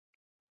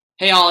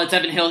Hey all, it's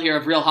Evan Hill here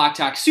of Real Hawk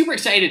Talk. Super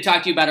excited to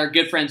talk to you about our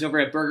good friends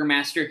over at Burger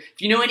Master.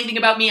 If you know anything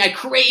about me, I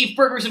crave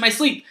burgers in my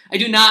sleep. I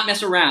do not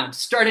mess around.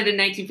 Started in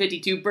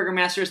 1952, Burger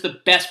Master is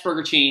the best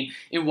burger chain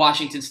in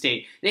Washington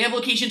State. They have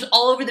locations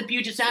all over the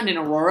Puget Sound in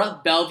Aurora,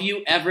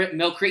 Bellevue, Everett,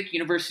 Mill Creek,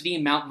 University,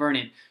 and Mount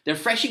Vernon. Their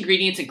fresh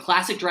ingredients and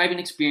classic drive-in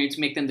experience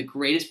make them the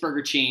greatest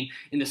burger chain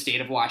in the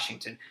state of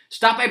Washington.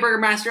 Stop by Burger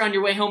Master on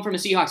your way home from a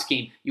Seahawks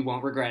game. You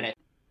won't regret it.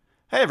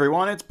 Hey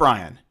everyone, it's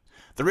Brian.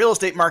 The real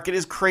estate market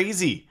is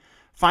crazy.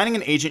 Finding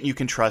an agent you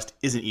can trust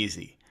isn't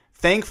easy.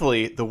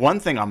 Thankfully, the one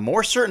thing I'm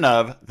more certain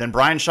of than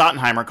Brian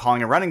Schottenheimer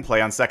calling a running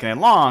play on 2nd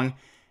and long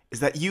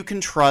is that you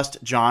can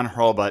trust John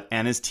Hurlbut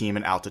and his team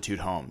at Altitude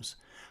Homes.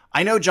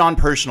 I know John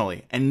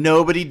personally, and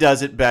nobody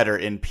does it better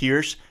in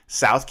Pierce,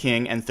 South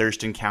King, and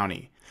Thurston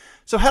County.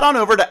 So head on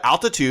over to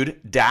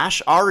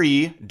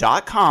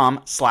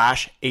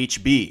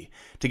altitude-re.com/HB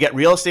to get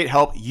real estate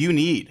help you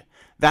need.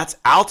 That's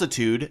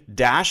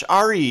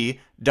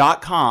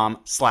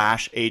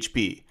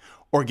altitude-re.com/HB.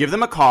 Or give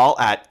them a call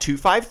at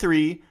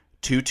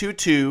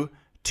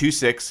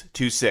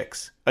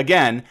 253-222-2626.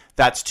 Again,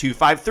 that's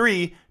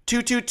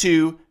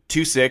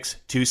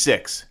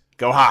 253-222-2626.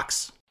 Go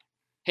Hawks!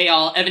 Hey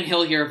all, Evan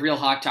Hill here of Real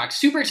Hawk Talk.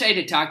 Super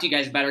excited to talk to you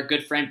guys about our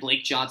good friend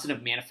Blake Johnson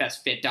of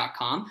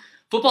ManifestFit.com.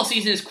 Football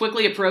season is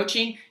quickly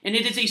approaching, and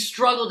it is a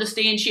struggle to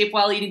stay in shape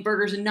while eating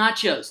burgers and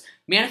nachos.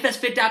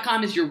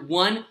 ManifestFit.com is your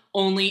one,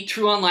 only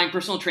true online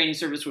personal training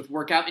service with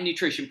workout and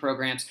nutrition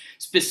programs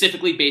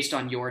specifically based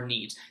on your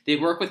needs. They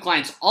work with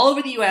clients all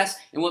over the U.S.,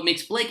 and what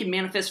makes Blake and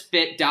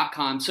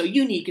ManifestFit.com so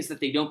unique is that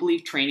they don't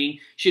believe training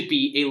should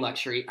be a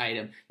luxury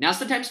item. Now's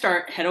the time to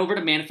start. Head over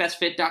to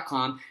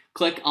ManifestFit.com.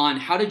 Click on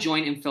how to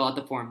join and fill out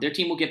the form. Their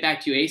team will get back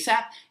to you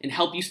ASAP and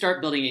help you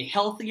start building a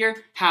healthier,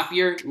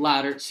 happier,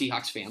 louder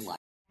Seahawks fan life.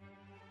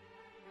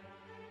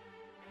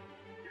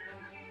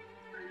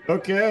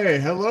 Okay,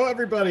 hello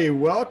everybody.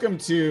 Welcome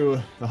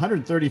to the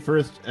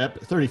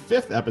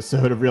 35th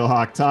episode of Real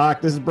Hawk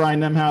Talk. This is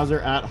Brian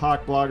Nemhauser at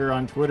Hawk Blogger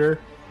on Twitter.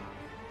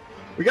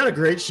 We got a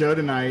great show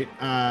tonight,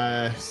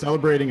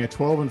 celebrating a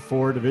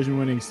 12-4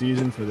 division-winning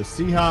season for the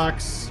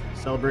Seahawks,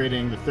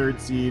 celebrating the third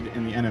seed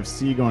in the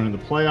NFC going into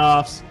the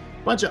playoffs. A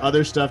bunch of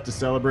other stuff to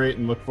celebrate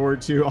and look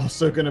forward to.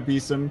 Also going to be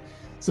some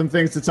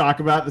things to talk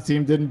about. The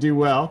team didn't do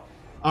well.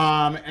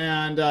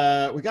 And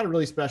we got a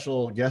really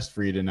special guest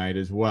for you tonight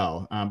as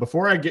well.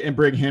 Before I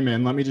bring him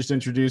in, let me just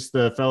introduce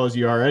the fellows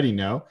you already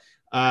know.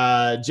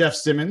 Jeff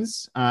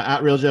Simmons,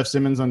 at Real Jeff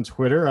Simmons on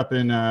Twitter up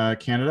in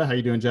Canada. How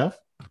you doing, Jeff?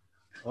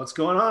 What's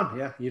going on?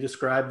 Yeah, you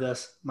described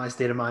my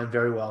state of mind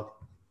very well.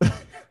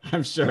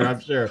 I'm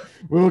sure.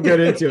 We will get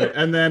into it.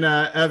 And then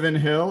Evan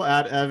Hill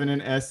at Evan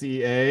and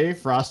SEA,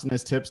 frosting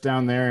his tips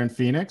down there in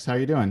Phoenix. How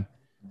you doing?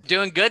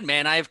 Doing good,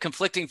 man. I have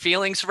conflicting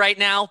feelings right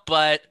now,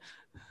 but...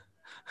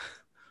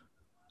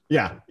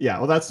 Yeah.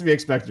 Well, that's to be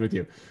expected with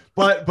you.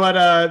 But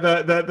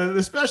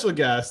the special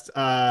guest,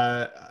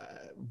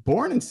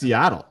 born in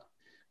Seattle,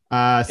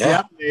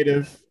 Seattle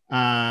native,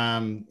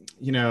 a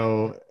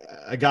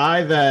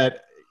guy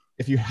that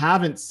if you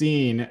haven't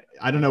seen,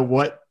 I don't know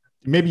what,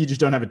 maybe you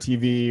just don't have a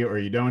TV or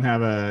you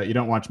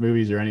don't watch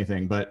movies or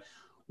anything, but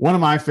one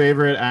of my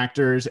favorite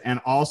actors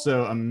and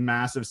also a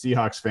massive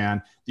Seahawks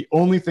fan. The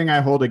only thing I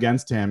hold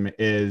against him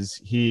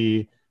is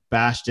he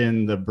bashed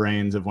in the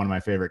brains of one of my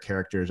favorite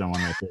characters on one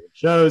of my favorite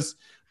shows,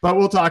 but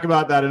we'll talk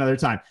about that another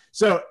time.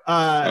 So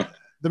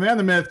the man,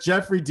 the myth,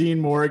 Jeffrey Dean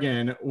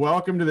Morgan,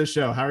 welcome to the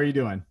show. How are you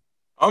doing?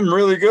 I'm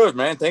really good,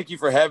 man. Thank you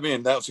for having me.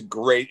 And that was a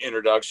great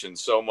introduction.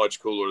 So much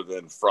cooler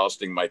than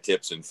frosting my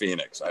tips in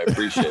Phoenix. I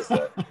appreciate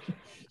that.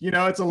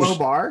 It's a low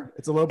bar.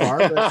 But,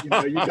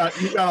 you've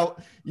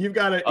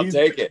got it. I'll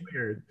take it.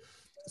 Weird.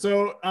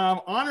 So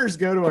honors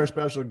go to our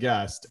special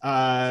guest.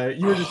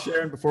 You were just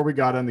sharing before we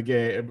got on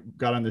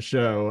the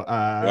show.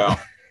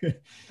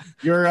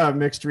 Your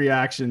mixed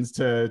reactions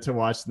to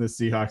watching the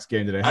Seahawks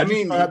game today. How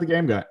the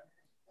game got?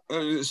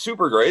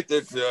 Super great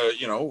that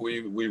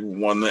we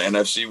won the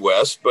NFC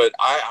West, but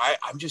I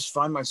just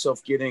find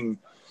myself getting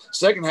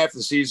second half of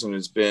the season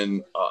has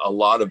been a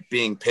lot of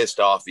being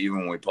pissed off even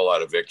when we pull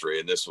out a victory,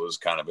 and this was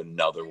kind of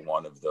another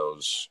one of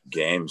those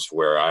games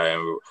where I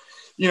am,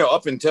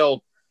 up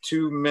until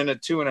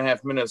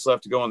 2.5 minutes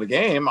left to go in the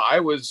game,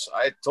 I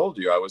told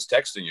you I was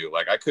texting you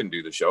like I couldn't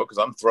do the show because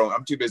I'm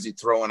too busy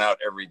throwing out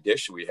every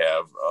dish we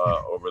have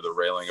over the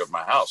railing of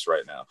my house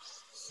right now.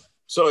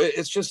 So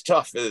it's just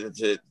tough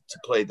to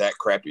play that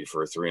crappy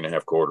for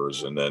 3.5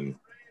 quarters and then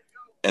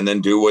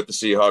do what the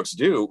Seahawks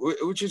do,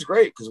 which is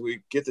great because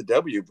we get the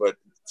W, but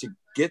to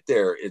get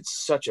there, it's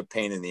such a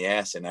pain in the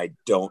ass, and I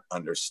don't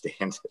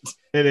understand it.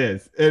 It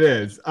is.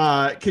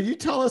 Can you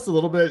tell us a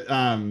little bit,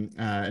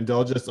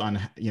 indulge us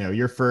on,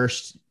 your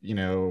first,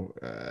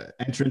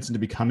 entrance into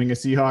becoming a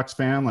Seahawks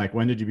fan? Like,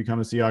 when did you become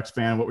a Seahawks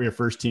fan? What were your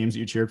first teams that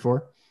you cheered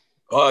for?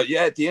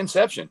 At the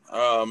inception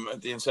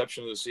of the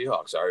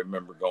Seahawks. I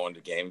remember going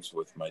to games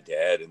with my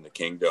dad in the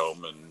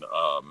Kingdome, and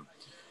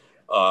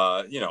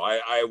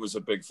I was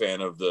a big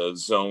fan of the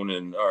Zorn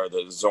and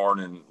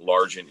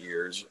Largent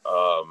years.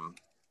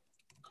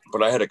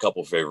 But I had a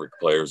couple favorite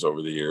players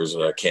over the years.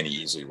 Kenny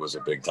Easley was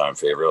a big time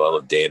favorite. I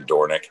love Dan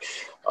Dornick.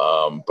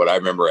 But I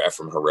remember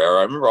Efraim Herrera.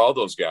 I remember all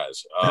those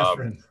guys.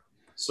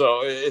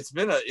 So it's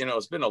been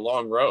a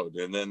long road.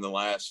 And then the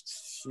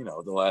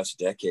last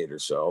decade or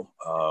so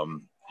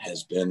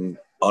has been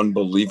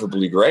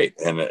unbelievably great.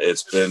 And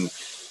it's been,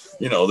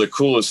 the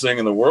coolest thing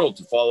in the world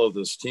to follow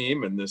this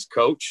team and this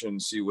coach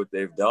and see what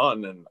they've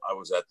done. And I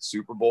was at the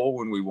Super Bowl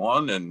when we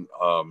won, and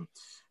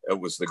it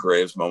was the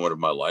greatest moment of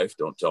my life.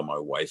 Don't tell my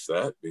wife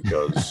that,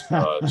 because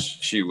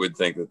she would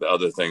think that the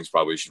other things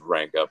probably should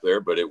rank up there,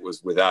 but it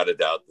was without a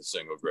doubt the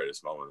single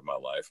greatest moment of my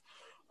life.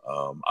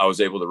 I was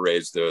able to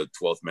raise the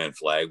 12th man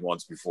flag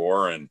once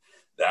before, and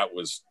that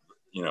was,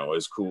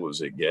 as cool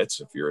as it gets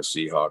if you're a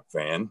Seahawk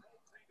fan.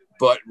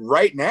 But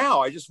right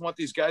now, I just want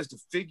these guys to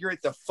figure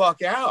it the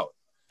fuck out.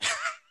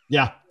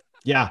 Yeah.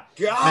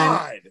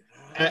 God.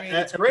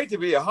 It's great to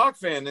be a Hawk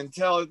fan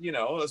until,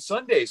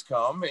 Sundays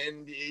come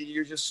and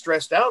you're just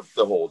stressed out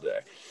the whole day.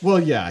 Well,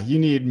 yeah, you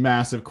need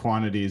massive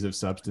quantities of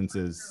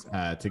substances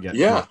to get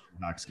to a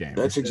Hawks game.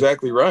 That's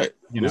exactly right.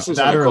 This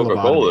isn't a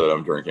Coca-Cola that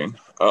I'm drinking.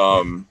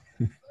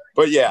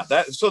 But yeah,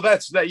 so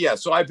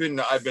I've been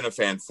a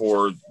fan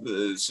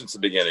since the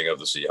beginning of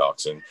the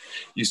Seahawks, and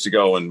used to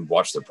go and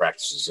watch their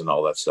practices and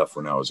all that stuff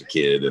when I was a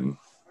kid. And,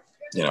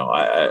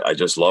 I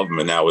just love them.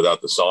 And now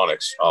without the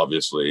Sonics,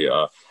 obviously,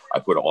 I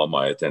put all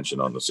my attention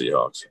on the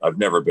Seahawks. I've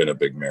never been a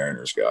big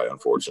Mariners guy,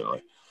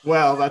 unfortunately.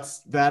 Well,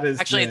 that's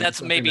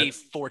maybe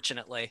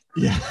fortunately.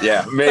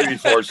 Yeah, maybe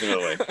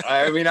fortunately.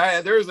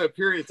 There was a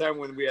period of time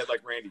when we had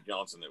like Randy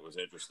Johnson that was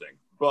interesting,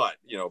 but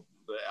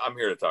I'm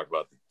here to talk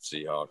about the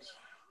Seahawks.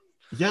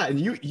 Yeah, and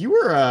you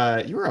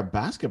were a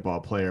basketball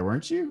player,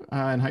 weren't you,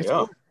 in high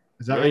school?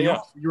 Is that right? Yeah.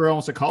 You were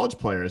almost a college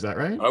player. Is that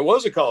right? I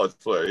was a college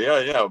player.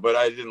 Yeah. But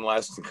I didn't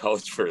last in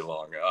college very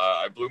long.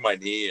 I blew my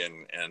knee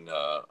and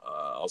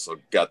also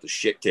got the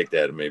shit kicked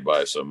out of me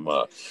by some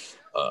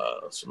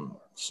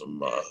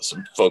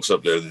folks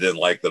up there that didn't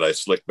like that I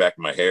slicked back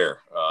my hair.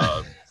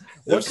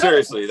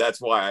 Seriously,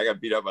 that's why I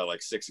got beat up by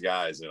like 6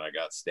 guys and I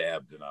got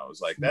stabbed, and I was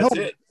like, that's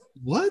it.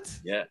 What?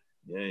 Yeah.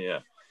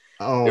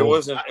 Oh, it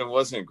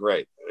wasn't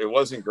great. It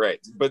wasn't great.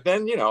 But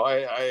then,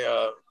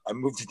 I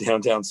moved to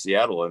downtown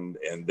Seattle, and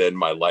then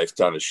my life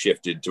kind of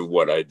shifted to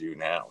what I do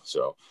now.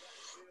 So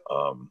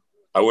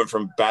I went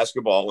from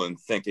basketball and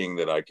thinking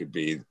that I could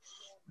be,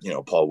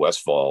 Paul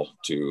Westphal,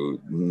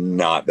 to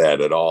not that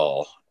at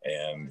all.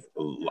 And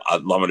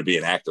I'm going to be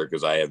an actor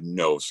because I have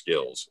no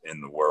skills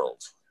in the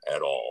world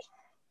at all.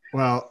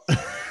 Well,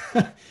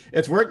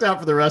 it's worked out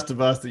for the rest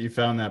of us that you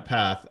found that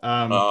path.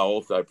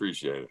 I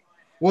appreciate it.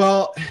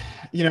 Well,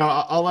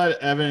 I'll let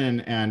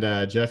Evan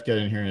and Jeff get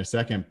in here in a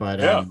second,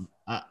 but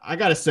I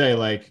got to say,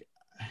 like,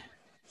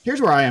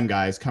 here's where I am,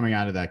 guys, coming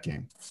out of that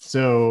game.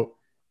 So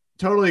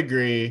totally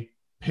agree.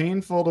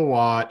 Painful to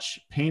watch,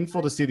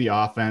 painful to see the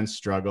offense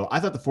struggle. I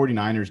thought the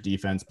 49ers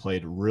defense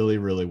played really,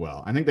 really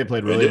well. I think they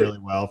played really, really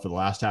well for the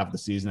last half of the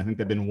season. I think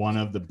they've been one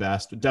of the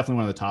best, definitely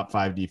one of the top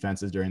 5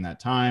 defenses during that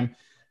time.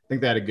 I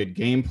think they had a good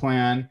game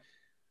plan.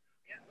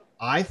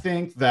 I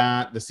think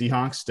that the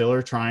Seahawks still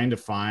are trying to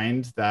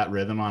find that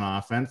rhythm on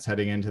offense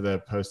heading into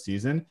the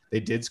postseason. They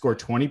did score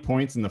 20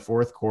 points in the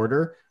fourth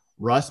quarter.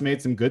 Russ made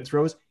some good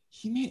throws.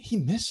 He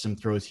missed some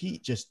throws. He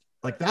just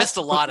missed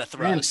a lot of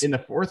throws in the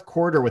fourth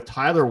quarter with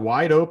Tyler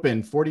wide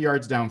open 40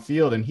 yards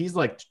downfield, and he's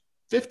like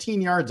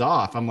 15 yards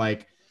off. I'm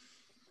like,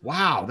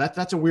 wow,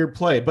 that's a weird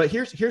play. But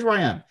here's where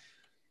I am.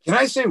 Can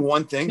I say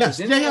one thing?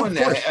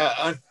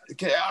 Yeah,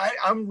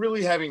 I'm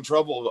really having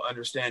trouble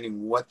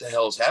understanding what the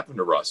hell's happened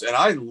to Russ. And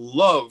I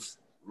love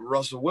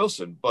Russell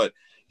Wilson, but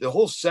the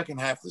whole second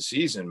half of the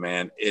season,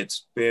 man,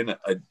 it's been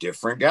a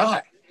different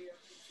guy.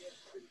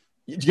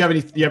 Do you have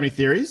any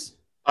theories?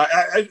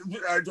 I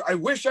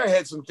wish I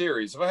had some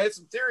theories. If I had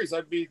some theories,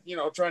 I'd be,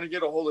 trying to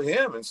get a hold of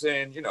him and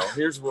saying,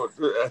 here's what.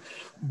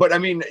 But I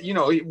mean,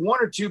 1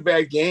 or 2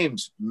 bad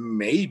games,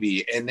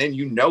 maybe, and then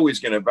he's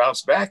going to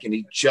bounce back, and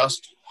he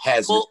just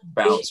hasn't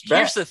bounced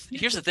back.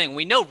 Here's the thing: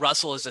 we know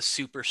Russell is a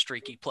super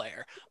streaky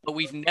player, but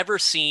we've never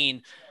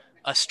seen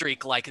a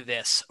streak like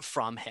this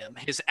from him.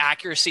 His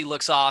accuracy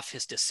looks off.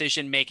 His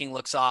decision making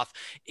looks off.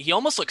 He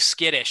almost looks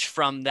skittish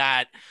from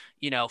that,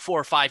 4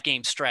 or 5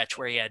 game stretch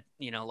where he had,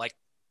 like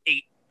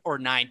 8 or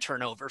 9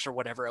 turnovers or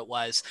whatever it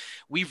was.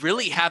 We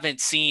really haven't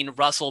seen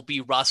Russell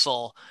be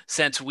Russell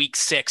since week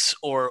 6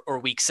 or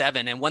week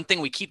 7. And one thing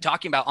we keep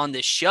talking about on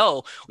this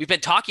show, we've been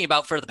talking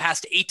about for the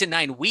past 8 to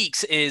 9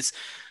 weeks, is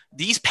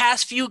these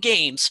past few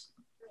games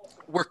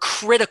were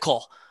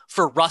critical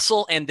for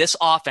Russell and this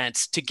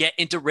offense to get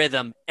into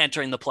rhythm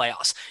entering the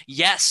playoffs.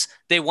 Yes,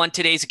 they won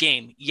today's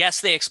game.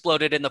 Yes, they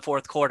exploded in the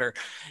fourth quarter.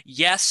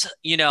 Yes,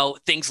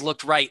 things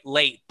looked right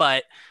late,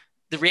 but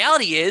the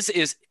reality is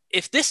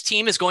if this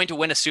team is going to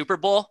win a Super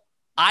Bowl,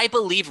 I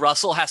believe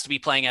Russell has to be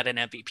playing at an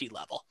MVP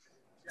level.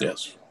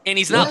 Yes. And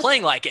he's not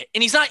playing like it.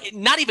 And he's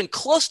not even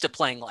close to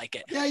playing like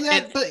it.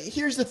 Yeah. But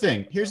here's the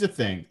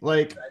thing.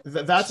 Like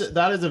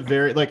that is a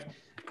very, like,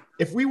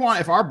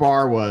 if our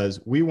bar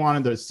was, we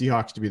wanted the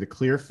Seahawks to be the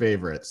clear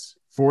favorites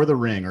for the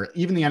ring or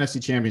even the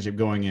NFC Championship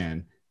going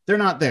in, They're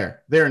not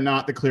there. They're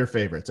not the clear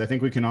favorites. I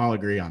think we can all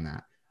agree on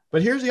that.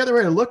 But here's the other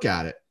way to look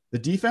at it. The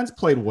defense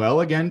played well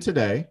again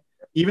today,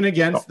 even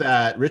against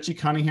that Richie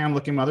Cunningham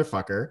looking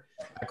motherfucker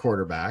at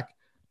quarterback.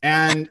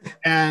 And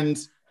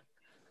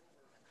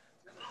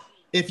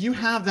if you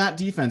have that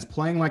defense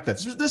playing like that,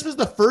 this was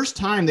the first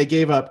time they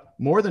gave up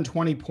more than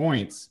 20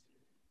 points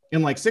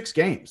in like 6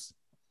 games.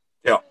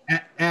 Yeah.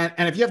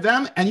 And if you have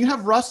them and you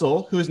have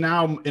Russell, who is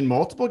now in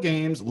multiple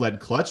games led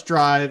clutch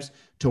drives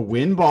to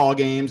win ball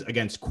games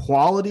against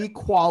quality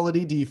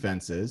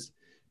defenses,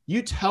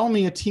 you tell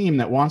me a team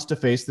that wants to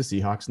face the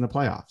Seahawks in the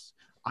playoffs.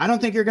 I don't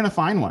think you're going to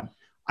find one.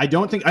 I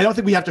don't think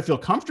we have to feel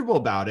comfortable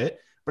about it,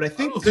 but I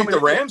think the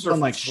Rams are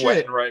like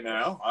sweating shit right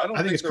now. I don't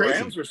think it's the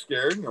crazy. Rams are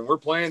scared, and we're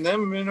playing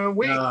them in a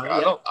week.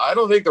 I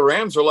don't think the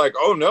Rams are like,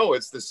 oh no,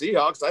 it's the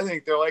Seahawks. I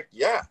think they're like,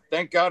 yeah,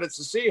 thank God it's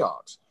the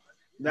Seahawks.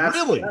 That's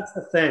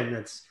the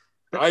thing.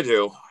 I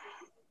do.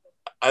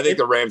 I think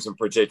the Rams in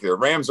particular,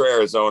 Rams or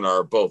Arizona,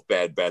 are both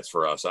bad bets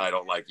for us. I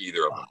don't like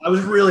either of them. I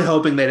was really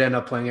hoping they'd end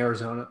up playing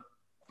Arizona.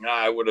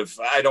 I would have.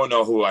 I don't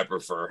know who I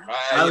prefer.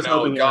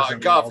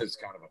 Goff is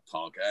kind of a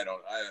punk.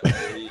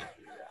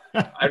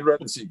 I'd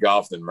rather see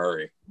Goff than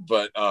Murray,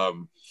 but I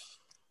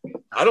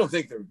don't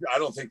think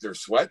they're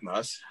sweating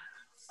us.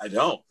 I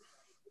don't.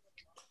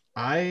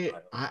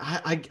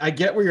 I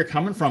get where you're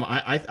coming from.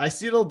 I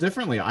see it a little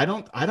differently. I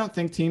don't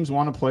think teams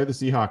want to play the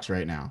Seahawks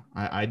right now.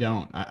 I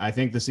don't. I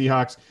think the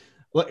Seahawks.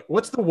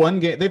 What's the one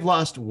game they've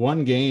lost?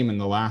 One game in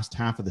the last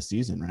half of the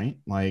season, right?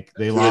 Like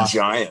they lost the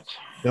Giants.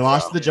 They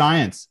lost to the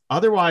Giants.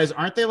 Otherwise,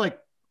 aren't they like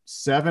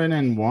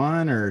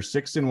 7-1 or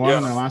 6-1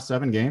 in their last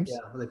 7 games? Yeah,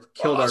 they've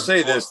killed. I'll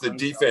say this: the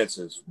defense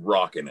is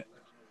rocking it.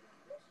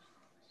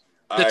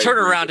 The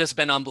turnaround has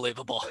been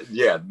unbelievable.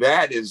 Yeah,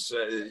 that is,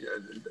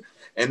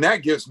 and that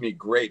gives me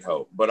great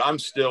hope. But I'm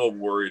still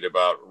worried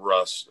about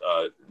Russ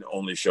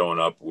only showing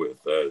up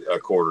with a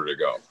quarter to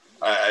go.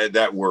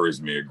 That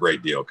worries me a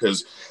great deal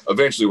because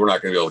eventually we're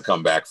not going to be able to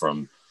come back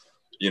from,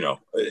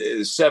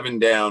 7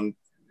 down,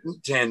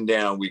 10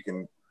 down.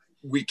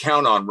 We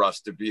count on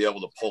Russ to be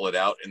able to pull it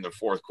out in the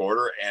fourth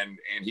quarter, and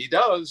he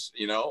does.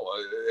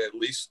 At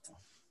least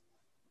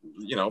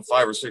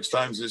 5 or 6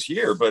 times this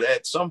year. But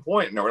at some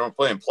point, we're not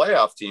playing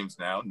playoff teams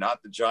now,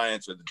 not the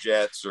Giants or the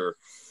Jets or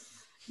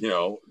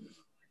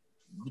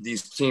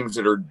these teams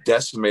that are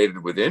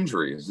decimated with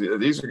injuries.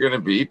 These are going to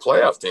be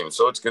playoff teams,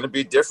 so it's going to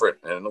be different,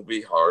 and it'll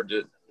be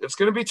it's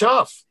going to be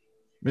tough.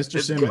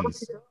 Mr.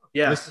 Simmons.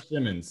 Yeah. Mr.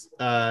 Simmons,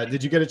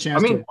 did you get a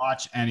chance to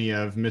watch any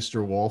of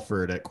Mr.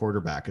 Walford at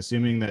quarterback,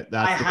 assuming that's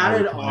I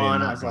had it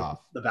on as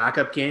the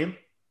backup game?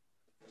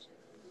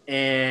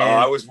 And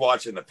I was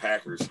watching the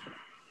Packers.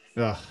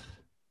 Ugh.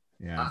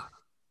 Yeah.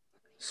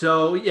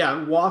 So,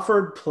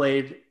 Walford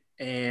played,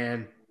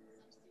 and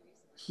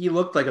he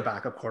looked like a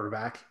backup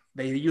quarterback.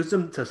 They used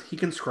him he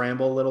can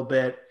scramble a little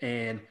bit,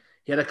 and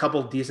he had a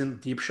couple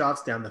decent deep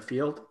shots down the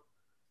field,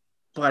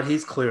 but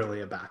he's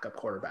clearly a backup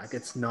quarterback.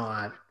 It's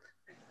not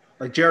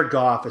like Jared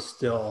Goff is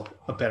still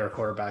a better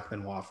quarterback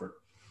than Walford.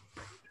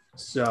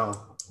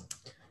 So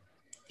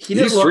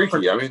he's streaky.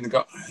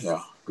 Go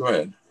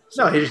ahead.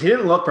 No, he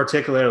didn't look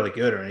particularly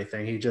good or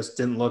anything. He just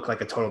didn't look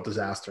like a total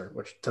disaster,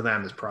 which to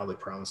them is probably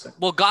promising.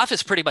 Well, Goff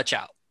is pretty much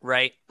out,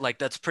 right? Like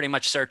that's pretty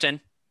much certain.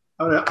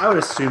 I would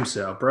assume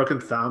so. Broken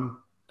thumb.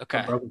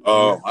 Okay.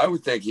 I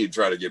would think he'd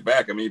try to get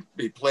back. I mean,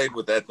 he played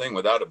with that thing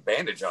without a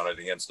bandage on it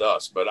against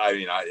us, but I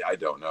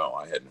don't know.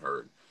 I hadn't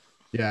heard.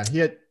 Yeah,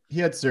 he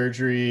had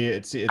surgery.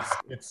 It's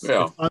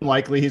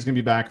unlikely he's going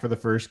to be back for the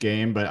first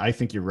game, but I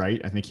think you're right.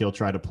 I think he'll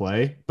try to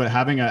play. But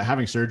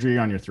having surgery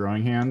on your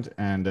throwing hand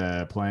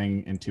and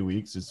playing in 2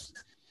 weeks is.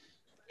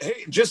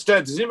 Hey, just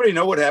does anybody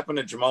know what happened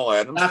to Jamal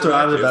Adams? That's what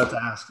I was about to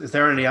ask. Is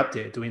there any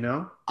update? Do we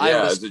know?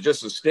 Is it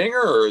just a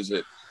stinger or is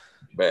it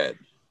bad?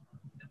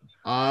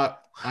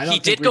 He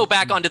did go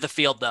back onto the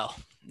field, though.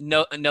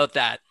 Note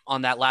that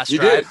on that last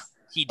drive.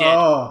 He did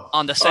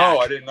on the sack. Oh,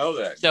 I didn't know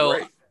that. So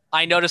great.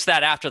 I noticed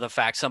that after the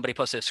fact. Somebody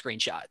posted a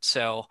screenshot.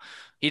 So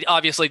he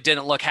obviously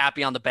didn't look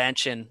happy on the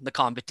bench, and the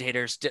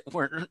commentators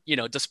weren't,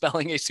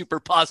 dispelling a super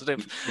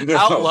positive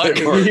outlook.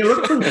 He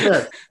looked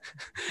good.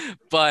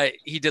 But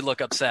he did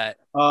look upset.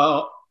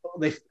 I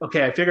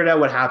figured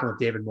out what happened with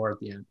David Moore at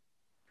the end.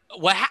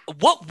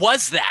 What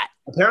was that?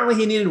 Apparently,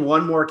 he needed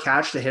one more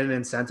catch to hit an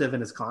incentive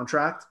in his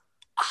contract.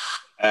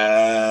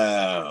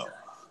 Oh.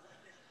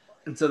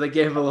 And so they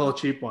gave him a little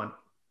cheap one.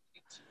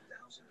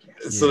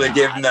 So they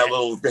gave him that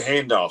little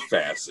handoff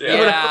pass.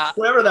 Yeah.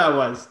 Whatever that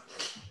was.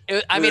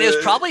 It was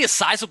probably a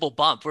sizable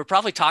bump. We're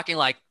probably talking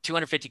like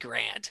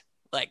 $250,000.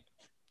 Like,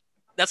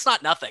 that's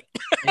not nothing.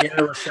 He had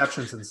a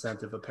receptions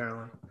incentive,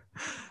 apparently.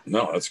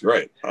 No, that's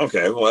great.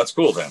 Okay, well, that's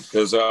cool then,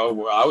 because I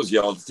was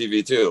yelling at the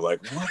TV too.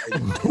 Like,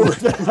 what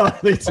the hell are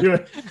they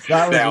doing?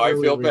 Now I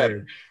feel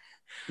better.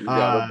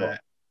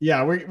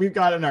 Yeah, we've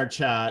got in our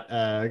chat.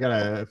 I got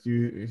a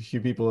few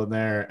people in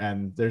there,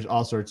 and there's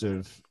all sorts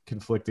of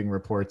conflicting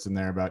reports in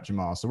there about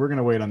Jamal. So we're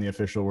gonna wait on the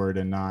official word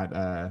and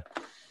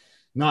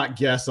not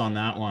guess on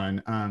that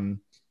one.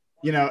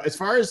 As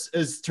far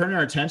as turning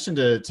our attention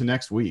to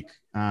next week,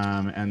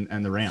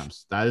 and the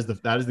Rams, that is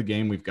the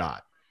game we've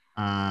got.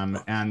 And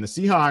the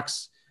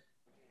Seahawks,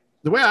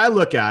 the way I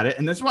look at it,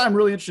 and that's why I'm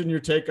really interested in your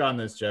take on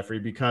this, Jeffrey,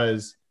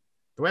 because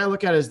the way I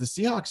look at it is the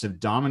Seahawks have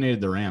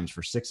dominated the Rams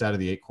for 6 out of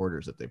the 8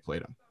 quarters that they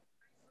played them.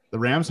 The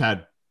Rams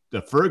had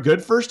a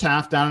good first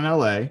half down in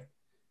LA,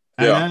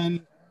 and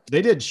then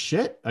they did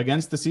shit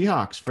against the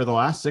Seahawks for the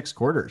last 6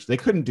 quarters. They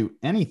couldn't do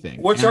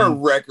anything. What's our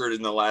record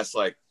in the last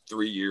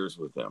 3 years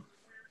with them?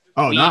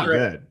 Oh, not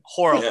good.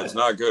 Horrible. Yeah, it's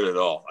not good at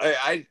all.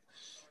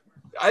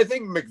 I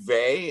think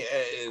McVay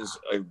is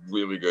a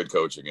really good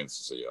coach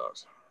against the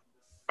Seahawks.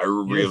 I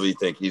really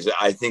think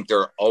I think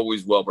they're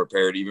always well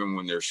prepared, even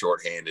when they're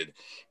shorthanded.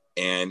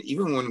 And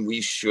even when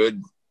we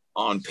should,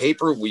 on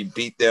paper, we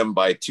beat them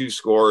by 2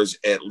 scores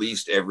at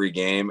least every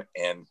game.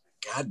 And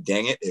God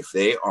dang it, if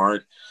they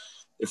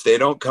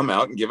don't come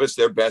out and give us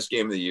their best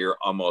game of the year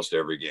almost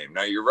every game.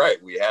 Now, you're right.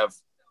 We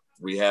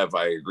have,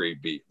 I agree,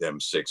 beat them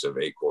 6 of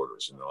 8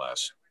 quarters in the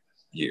last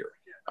year.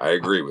 I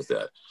agree with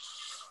that.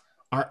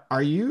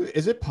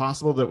 Is it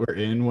possible that we're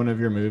in one of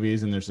your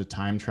movies and there's a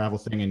time travel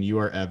thing and you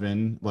are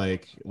Evan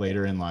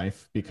later in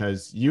life?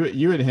 Because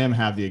you and him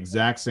have the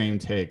exact same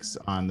takes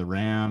on the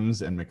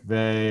Rams and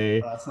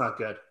McVay. That's not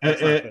good.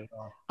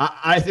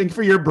 I think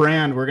for your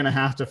brand, we're going to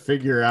have to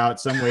figure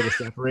out some way to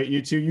separate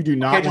you two. You do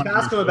not want to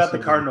ask him about the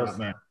Cardinals,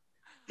 man.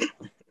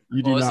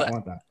 You do not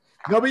want that.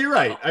 No, but you're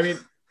right. I mean,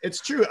 it's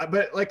true.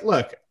 But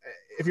look,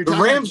 if you're the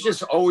Rams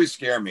just always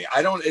scare me.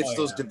 It's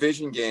those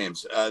division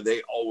games.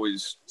 They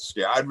always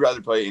scare. I'd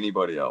rather play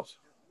anybody else.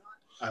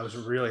 I was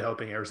really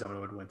hoping Arizona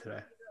would win today.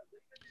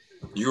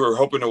 You were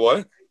hoping to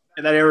what?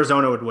 And that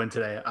Arizona would win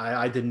today.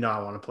 I did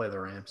not want to play the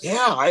Rams.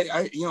 Yeah,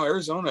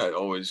 Arizona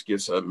always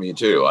gets at me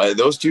too.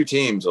 Those 2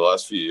 teams the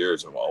last few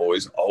years have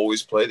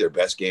always played their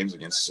best games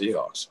against the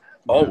Seahawks.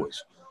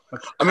 Always.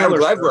 I mean, I'm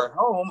glad we're at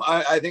home.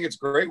 I think it's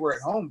great we're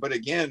at home. But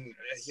again,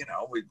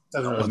 we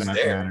don't have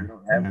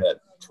that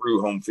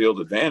true home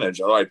field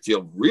advantage. I'd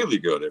feel really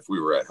good if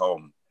we were at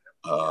home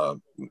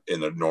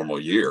in a normal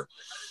year.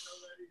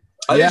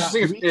 I just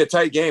think it's going to be a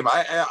tight game.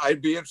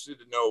 I'd be interested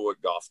to know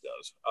what Goff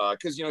does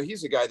because,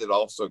 he's a guy that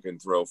also can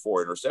throw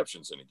 4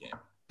 interceptions in a game.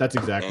 That's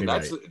exactly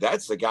right.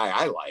 That's the guy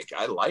I like.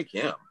 I like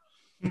him.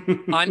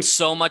 I'm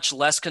so much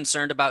less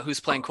concerned about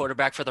who's playing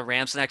quarterback for the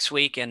Rams next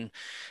week and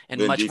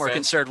much more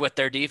concerned with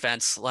their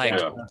defense.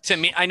 To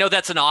me, I know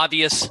that's an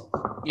obvious,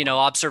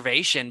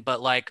 observation,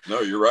 but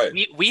no, you're right.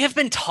 We have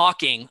been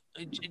talking,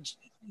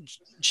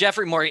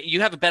 Jeffrey Moore,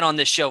 you haven't been on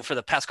this show for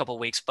the past couple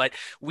of weeks, but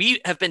we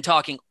have been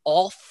talking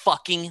all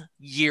fucking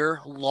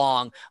year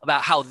long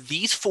about how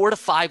these 4 to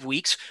 5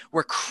 weeks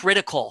were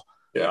critical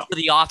for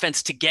the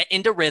offense to get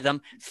into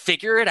rhythm,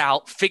 figure it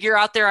out, figure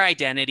out their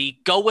identity,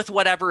 go with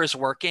whatever is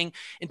working,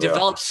 and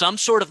develop some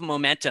sort of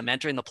momentum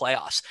entering the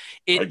playoffs.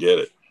 I get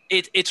it.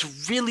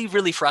 It's really,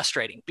 really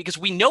frustrating because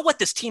we know what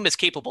this team is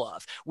capable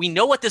of. We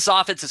know what this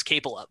offense is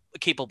capable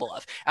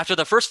of. After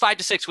the first 5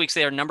 to 6 weeks,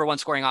 they are number 1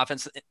 scoring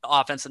offense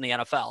in the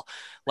NFL.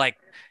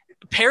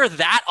 Pair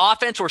that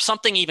offense or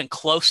something even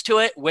close to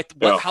it with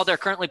how they're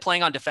currently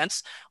playing on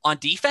defense,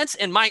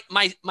 and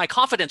my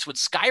confidence would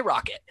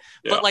skyrocket.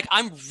 Yeah. But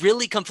I'm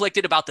really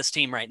conflicted about this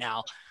team right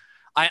now.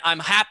 I'm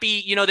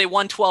happy, they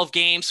won 12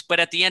 games, but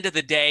at the end of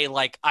the day,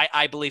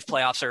 I believe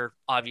playoffs are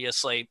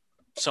obviously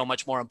so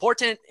much more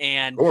important.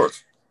 And,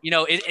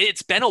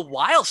 it's been a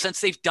while since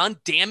they've done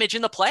damage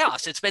in the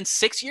playoffs. It's been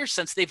 6 years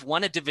since they've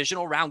won a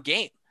divisional round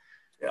game.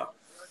 Yeah.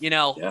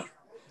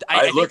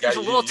 I think there's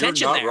a little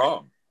tension there.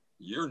 Wrong.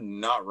 You're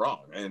not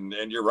wrong. And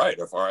you're right.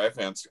 If our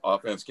offense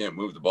can't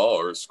move the ball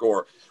or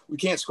score, we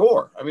can't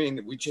score. I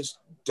mean, we just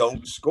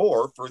don't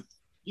score for,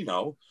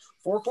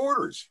 4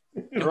 quarters.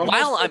 And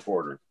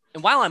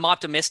while I'm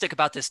optimistic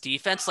about this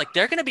defense,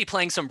 they're going to be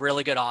playing some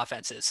really good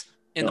offenses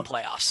in the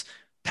playoffs.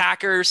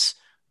 Packers,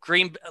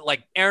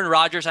 Aaron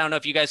Rodgers. I don't know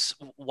if you guys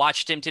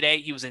watched him today.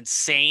 He was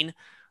insane.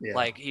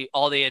 Yeah.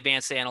 All the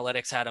advanced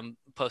analytics had him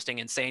posting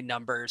insane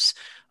numbers.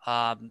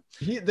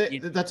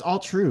 That's all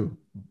true.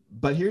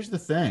 But here's the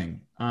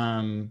thing.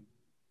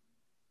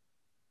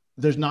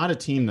 There's not a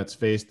team that's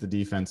faced the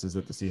defenses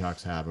that the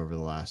Seahawks have over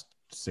the last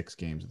 6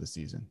 games of the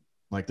season.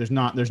 There's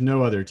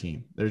no other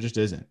team. There just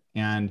isn't.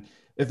 And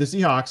if the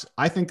Seahawks,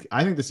 I think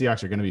the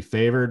Seahawks are going to be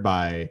favored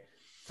by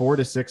 4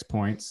 to 6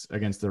 points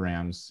against the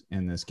Rams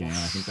in this game.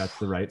 I think that's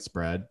the right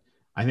spread.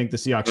 I think the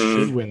Seahawks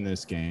should win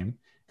this game.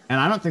 And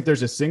I don't think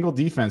there's a single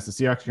defense the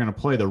Seahawks are going to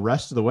play the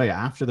rest of the way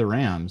after the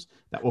Rams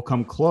that will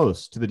come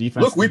close to the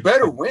defense. Look, we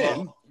better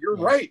win. You're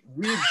right.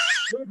 We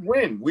should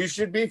win. We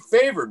should be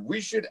favored. We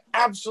should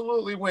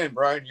absolutely win,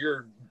 Brian.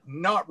 You're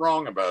not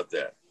wrong about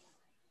that.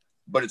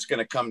 But it's going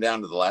to come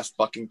down to the last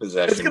fucking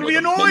possession. It's going to be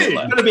annoying. It's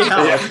going to be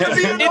hell. It's going to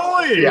be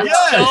annoying. Yeah.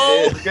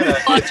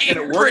 Yes.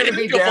 We're going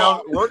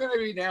to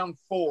be down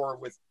 4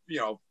 with,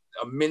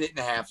 a minute and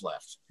a half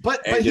left.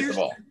 But get the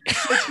ball.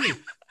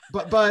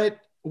 But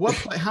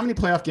how many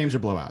playoff games are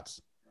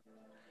blowouts?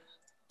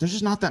 There's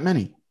just not that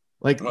many.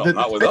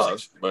 Not with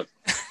us, but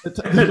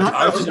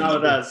not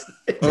with us.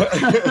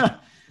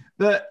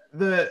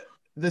 The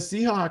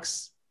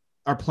Seahawks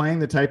are playing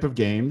the type of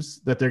games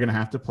that they're going to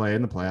have to play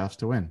in the playoffs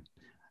to win.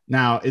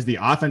 Now, is the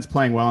offense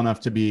playing well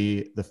enough to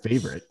be the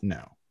favorite?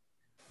 No.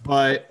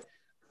 But,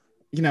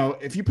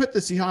 if you put the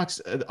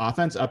Seahawks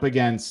offense up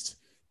against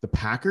the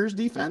Packers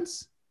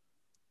defense,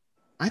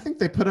 I think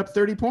they put up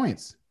 30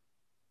 points.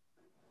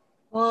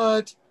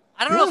 What?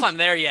 I don't know if I'm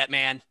there yet,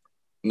 man.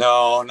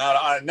 No,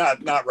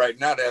 not right.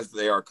 Not as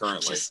they are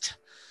currently.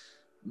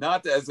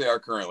 Not as they are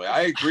currently.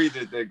 I agree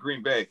that the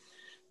Green Bay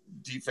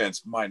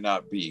defense might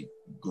not be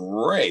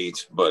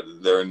great, but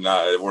they're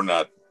not. We're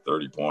not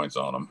 30 points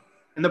on them.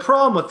 And the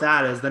problem with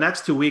that is the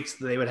next 2 weeks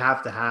they would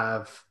have to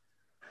have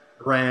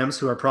Rams,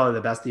 who are probably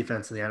the best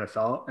defense in the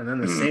NFL, and then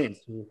the Saints.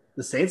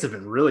 The Saints have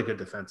been really good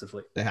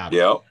defensively. They have.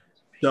 Yeah.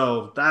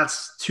 So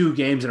that's 2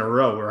 games in a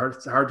row where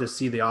it's hard to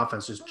see the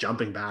offense just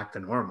jumping back to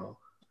normal.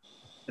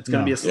 It's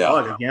going to be a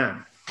slog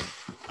again.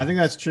 I think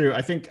that's true.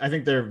 I think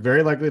they're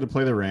very likely to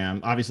play the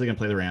Rams. Obviously, going to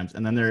play the Rams,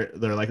 and then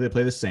they're likely to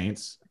play the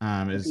Saints.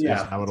 Is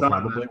how it'll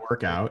probably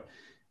work out.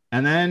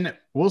 And then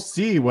we'll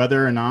see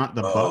whether or not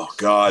the Bucs. Oh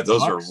God,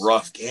 those are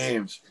rough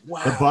games.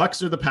 Wow. The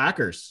Bucs or the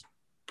Packers.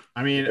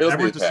 I mean,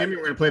 everyone's assuming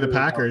we're going to play the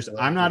Packers.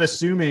 I'm not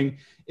assuming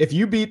if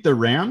you beat the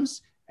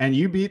Rams and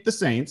you beat the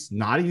Saints,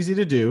 not easy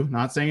to do.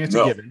 Not saying it's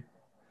a given.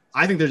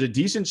 I think there's a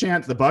decent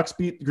chance the Bucs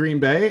beat Green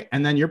Bay,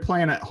 and then you're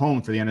playing at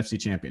home for the NFC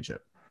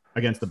Championship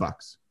against the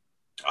Bucs.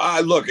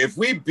 Look, if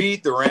we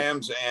beat the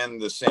Rams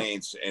and the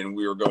Saints and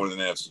we were going to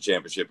the NFC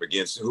Championship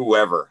against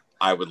whoever,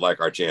 I would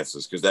like our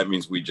chances because that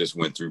means we just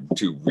went through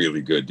 2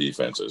 really good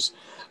defenses.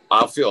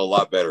 I'll feel a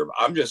lot better.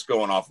 I'm just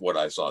going off what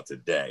I saw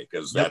today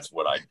because that's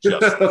what I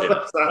just did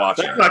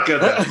watching. That's not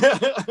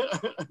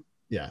good.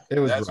 Yeah, it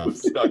was That's rough.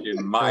 what's stuck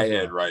in my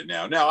head right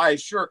now. Now, the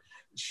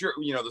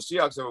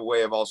Seahawks have a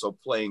way of also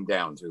playing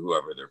down to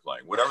whoever they're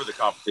playing. Whatever the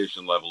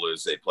competition level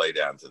is, they play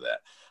down to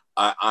that.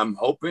 I'm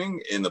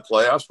hoping in the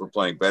playoffs we're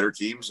playing better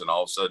teams, and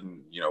all of a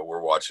sudden,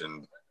 we're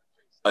watching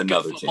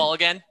another good football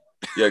team. Again.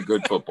 Yeah,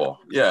 good football.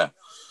 Yeah.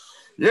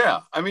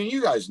 I mean,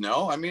 you guys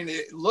know. I mean,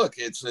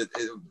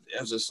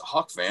 as a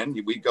Hawk fan,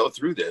 we go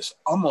through this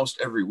almost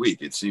every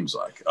week. It seems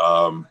like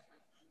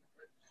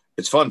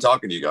it's fun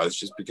talking to you guys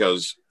just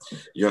because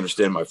you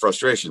understand my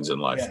frustrations in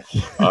life.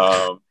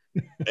 Yeah.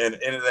 And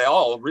they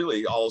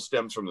all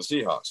stems from the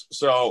Seahawks.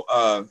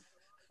 So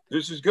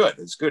this is good.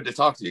 It's good to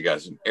talk to you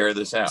guys and air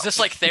this out. Is this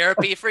like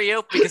therapy for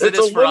you? Because it's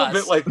it is for us. a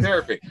little bit like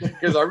therapy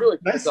because I really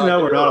nice to know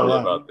we're not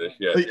alone about this.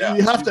 Yeah,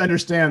 You have to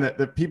understand that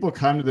the people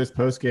come to this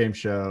post game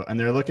show and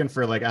they're looking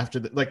for after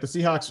the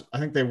Seahawks. I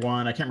think they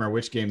won. I can't remember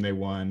which game they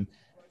won.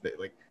 They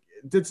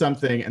did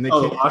something and they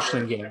came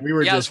Washington game. We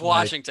were just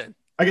Washington.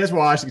 I guess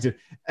Washington,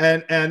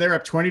 and they're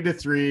up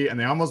 20-3 and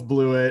they almost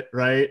blew it.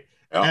 Right.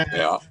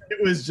 Yeah.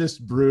 It was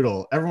just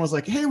brutal. Everyone was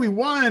like, hey, we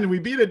won. We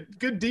beat a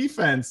good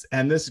defense.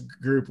 And this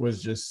group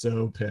was just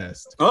so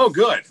pissed. Oh,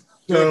 good.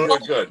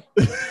 Good.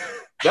 So,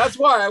 That's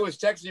why I was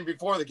texting you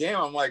before the game.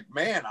 I'm like,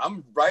 man,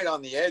 I'm right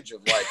on the edge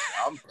of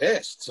I'm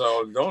pissed.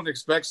 So don't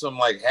expect some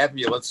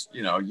happy, yay,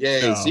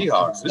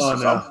 Seahawks.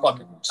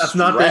 That's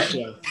not this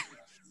show.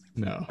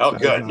 No. Oh,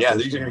 good. Yeah,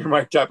 these are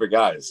my type of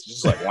guys.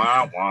 Just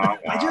wah, wah,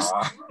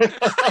 wah.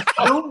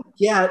 I don't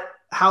get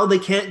how they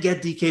can't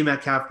get DK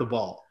Metcalf the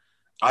ball.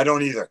 I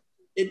don't either.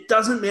 It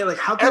doesn't matter.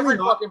 How can every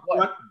we not fucking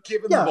player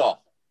give him the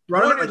ball?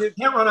 You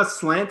can't run a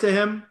slant to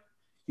him.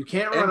 You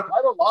can't run.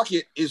 Tyler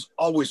Lockett is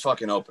always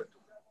fucking open.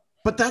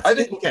 But that's I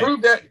think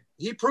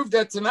he proved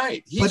that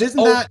tonight. But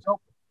isn't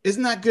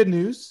that good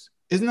news?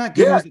 Isn't that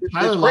good news?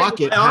 Tyler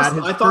Lockett had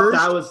his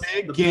first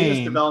big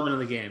game development of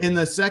the game in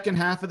the second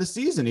half of the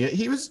season.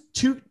 He was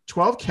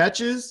 12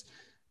 catches,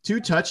 2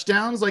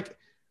 touchdowns. Look,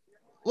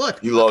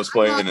 he loves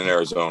playing in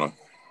Arizona.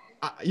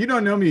 You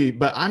don't know me,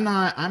 but I'm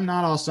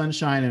not all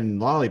sunshine and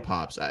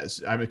lollipops.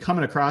 I'm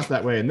coming across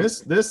that way in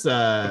this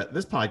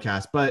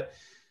podcast, but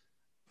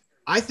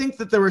I think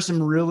that there were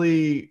some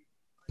really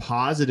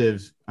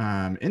positive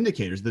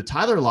indicators. The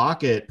Tyler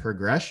Lockett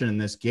progression in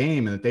this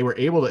game, and that they were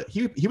able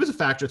to. He was a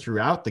factor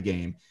throughout the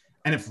game.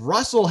 And if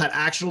Russell had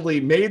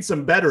actually made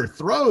some better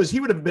throws, he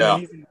would have been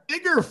an even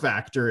bigger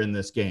factor in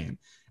this game.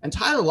 And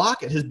Tyler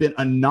Lockett has been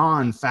a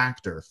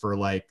non-factor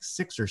for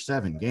 6 or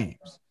 7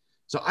 games.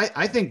 So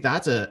I think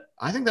that's a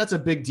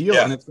big deal,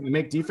 and it's going to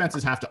make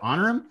defenses have to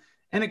honor him,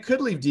 and it could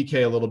leave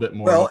DK a little bit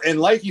more. Well, and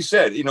like you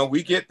said,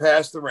 we get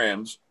past the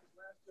Rams,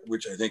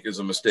 which I think is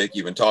a mistake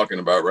even talking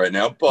about right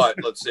now. But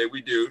let's say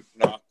we do,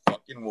 knock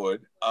fucking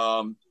wood.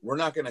 We're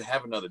not going to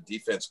have another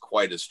defense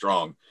quite as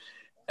strong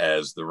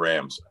as the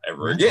Rams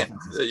ever again,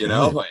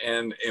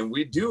 And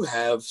we do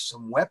have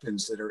some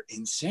weapons that are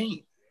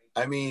insane.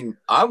 I mean,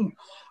 I'm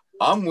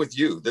with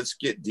you. Let's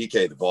get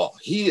DK the ball.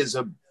 He is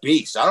a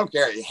beast. I don't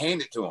care.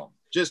 Hand it to him.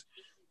 Just,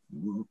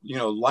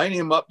 line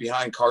him up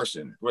behind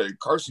Carson.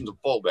 Carson's a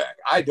fullback.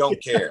 I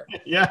don't care.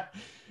 Yeah.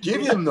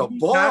 Give him the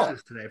ball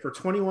today for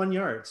 21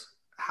 yards.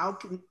 I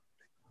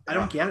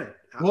don't get it.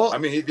 Well, I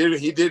mean,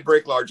 he did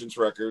break Largent's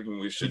record, and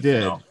we should. He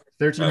did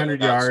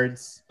 1,300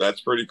 yards.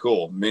 That's pretty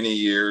cool. Many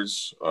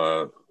years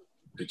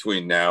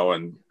between now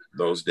and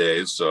those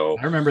days. So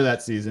I remember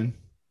that season.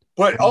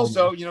 But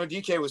also,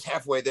 DK was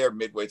halfway there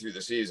midway through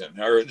the season,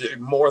 or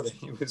more than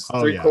he was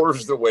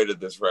three-quarters of the way to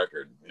this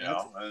record.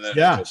 And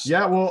then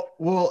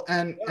Well,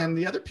 and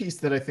the other piece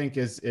that I think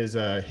is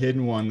a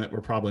hidden one that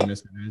we're probably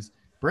missing is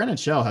Brandon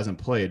Shell hasn't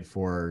played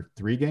for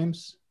 4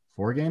 games.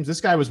 This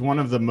guy was one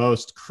of the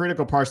most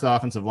critical parts of the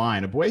offensive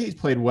line. The way he's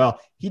played well,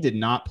 he did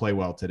not play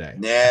well today.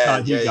 He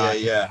got his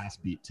ass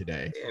beat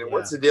today. And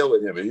what's the deal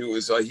with him?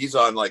 He's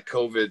on like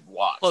COVID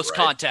watch. Close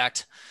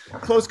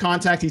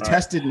contact. He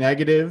tested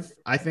negative.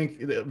 I think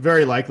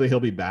very likely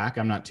he'll be back.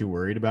 I'm not too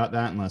worried about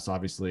that unless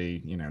obviously,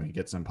 he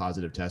gets some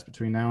positive tests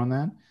between now and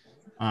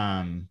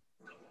then.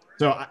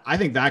 So I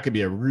think that could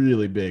be a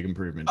really big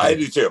improvement. I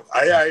do too.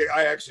 I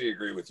actually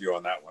agree with you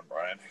on that one,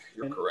 Brian.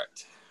 You're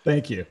correct.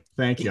 Thank you.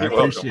 I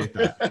appreciate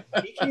that.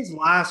 DK's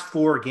last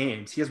 4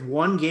 games, he has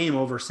 1 game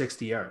over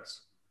 60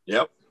 yards.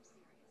 Yep.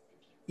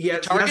 Yeah,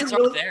 targets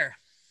aren't there.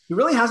 He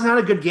really hasn't had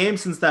a good game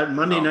since that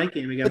Monday night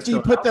game against. But do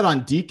you put that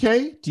on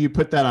DK? Do you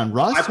put that on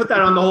Russ? I put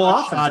that on the whole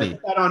offense. I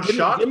put that on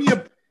Shoddy.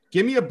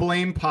 Give me a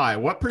blame pie.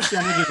 What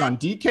percentage is on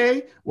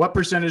DK? What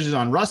percentage is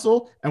on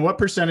Russell? And what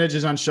percentage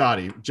is on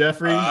Shoddy?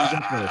 Jeffrey?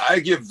 I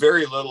give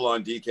very little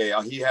on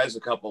DK. He has a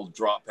couple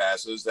drop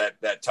passes.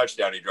 That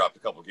touchdown he dropped a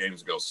couple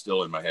games ago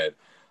still in my head.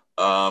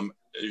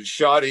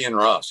 Shoddy and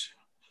Russ.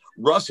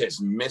 Russ has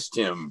missed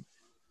him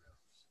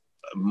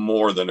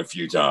more than a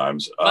few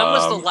times. When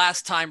was the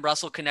last time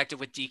Russell connected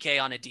with DK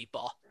on a deep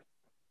ball?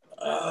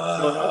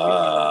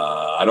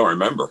 I don't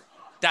remember.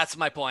 That's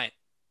my point.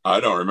 I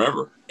don't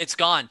remember. It's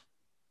gone.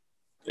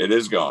 It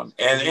is gone.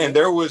 And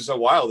there was a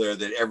while there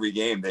that every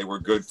game they were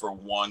good for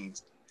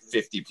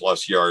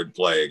 150+ yard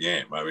play a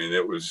game. I mean,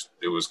 it was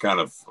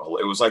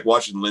like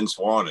watching Lynn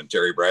Swann and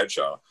Terry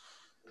Bradshaw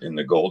in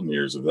the golden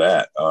years of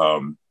that.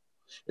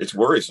 It's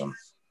worrisome.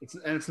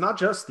 It's not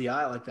just the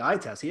eye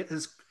test.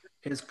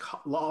 His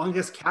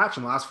longest catch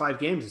in the last 5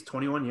 games is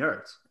 21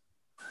 yards.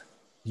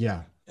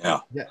 Yeah.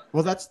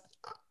 Well,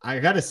 I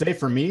got to say,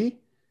 for me,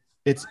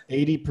 it's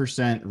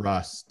 80%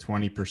 Russ,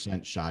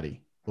 20%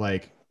 Shoddy.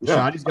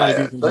 Shoddy's got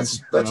to do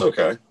that's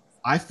okay.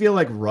 I feel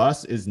like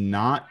Russ is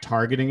not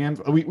targeting him.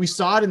 We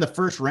saw it in the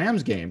first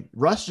Rams game.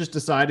 Russ just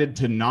decided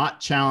to not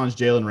challenge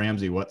Jalen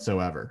Ramsey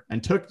whatsoever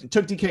and took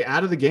DK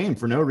out of the game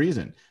for no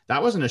reason.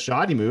 That wasn't a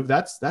Shoddy move.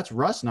 That's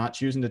Russ not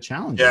choosing to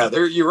challenge him.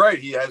 You're right.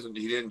 He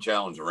didn't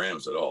challenge the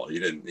Rams at all. He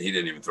didn't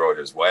even throw it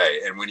his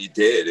way. And when he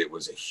did, it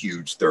was a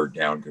huge 3rd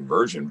down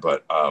conversion.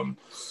 But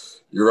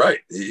you're right.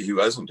 He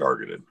wasn't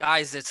targeted.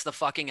 Guys, it's the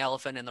fucking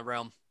elephant in the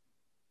room.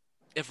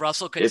 If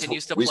Russell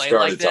continues to play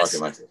like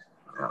this,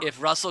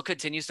 if Russell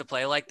continues to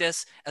play like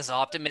this, as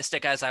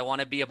optimistic as I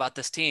want to be about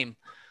this team,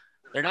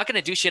 they're not going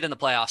to do shit in the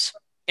playoffs.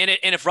 And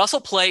if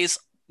Russell plays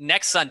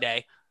next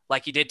Sunday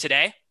like he did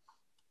today,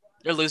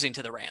 they're losing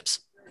to the Rams.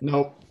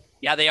 Nope.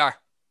 Yeah, they are.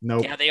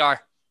 Nope. Yeah, they are.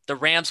 The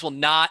Rams will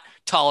not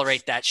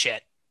tolerate that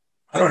shit.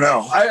 I don't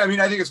know. I mean,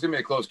 I think it's going to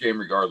be a close game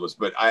regardless,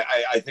 but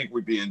I think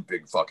we'd be in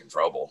big fucking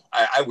trouble.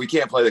 We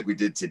can't play like we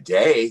did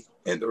today,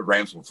 and the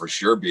Rams will for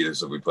sure beat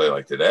us if we play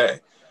like today.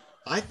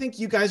 I think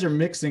you guys are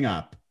mixing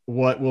up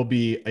what will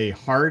be a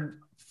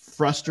hard,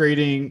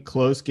 frustrating,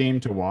 close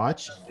game to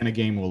watch and a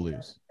game we'll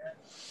lose.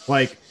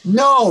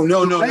 No.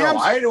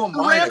 I don't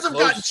mind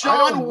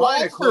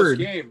a close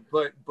game,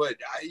 but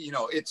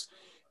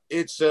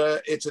it's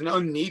an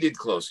unneeded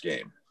close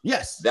game.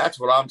 Yes, that's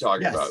what I'm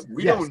talking about.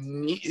 We don't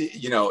need,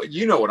 you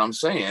know what I'm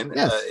saying.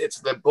 Yes.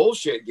 It's the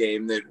bullshit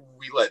game that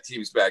we let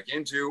teams back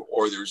into,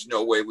 or there's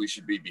no way we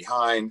should be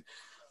behind.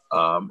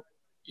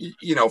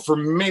 For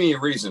many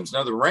reasons.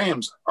 Now, the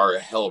Rams are a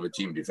hell of a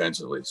team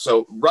defensively.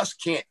 So Russ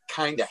can't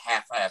kind of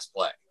half-ass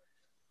play.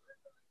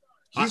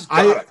 He's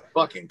got to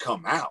fucking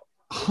come out.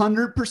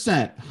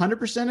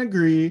 100%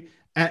 agree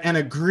and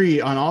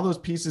agree on all those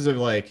pieces of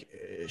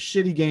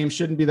shitty games,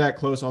 shouldn't be that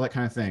close, all that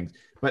kind of things.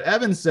 But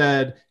Evan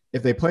said,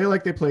 if they play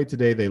like they played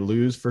today, they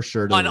lose for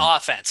sure. On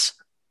offense.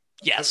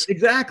 Yes.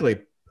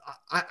 Exactly.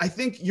 I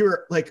think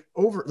you're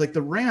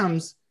the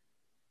Rams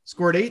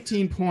scored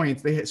 18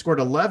 points. They scored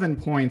 11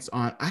 points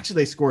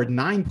they scored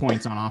 9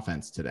 points on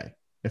offense today.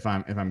 If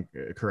I'm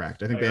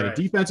correct, I think they had a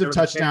defensive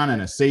touchdown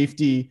and a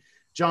safety.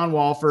 John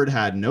Walford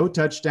had no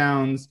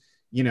touchdowns,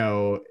 and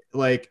the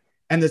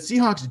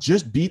Seahawks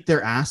just beat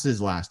their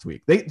asses last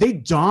week. They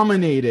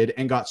dominated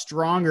and got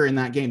stronger in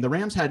that game. The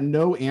Rams had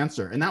no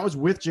answer, and that was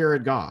with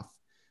Jared Goff.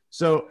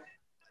 So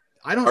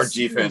our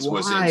defense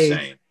was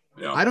insane.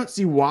 Yeah. I don't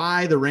see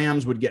why the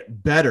Rams would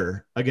get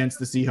better against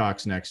the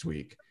Seahawks next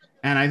week.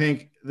 And I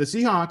think the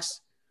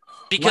Seahawks,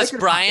 because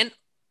Brian,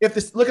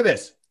 look at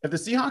this, if the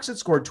Seahawks had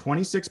scored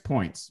 26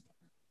 points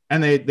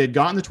and they'd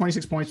gotten the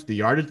 26 points with the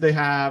yardage they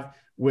have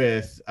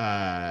with,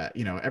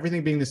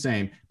 everything being the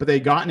same, but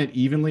they'd gotten it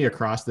evenly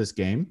across this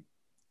game,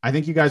 I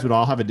think you guys would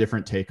all have a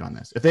different take on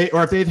this. If they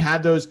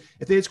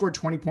had scored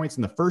 20 points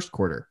in the first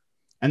quarter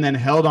and then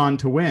held on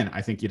to win,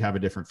 I think you'd have a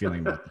different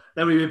feeling about it.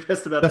 Then we'd be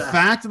pissed about that. The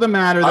fact of the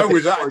matter, I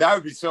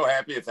would be so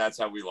happy if that's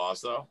how we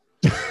lost, though.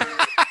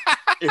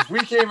 If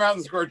we came out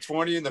and scored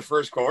 20 in the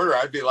first quarter,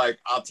 I'd be like,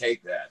 I'll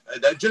take that.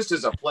 That just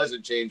is a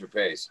pleasant change of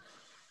pace.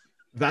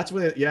 That's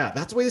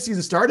the way the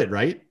season started,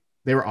 right?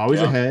 They were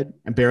always ahead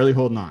and barely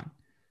holding on.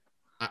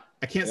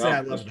 I can't say Yeah,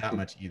 I love that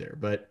much either,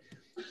 but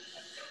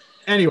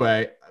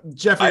anyway,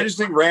 Jeffrey. I just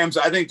think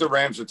I think the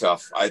Rams are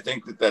tough. I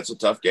think that's a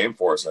tough game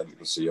for us. I think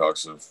the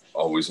Seahawks have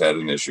always had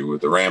an issue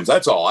with the Rams.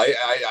 That's all.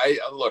 I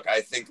look,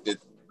 I think that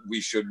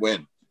we should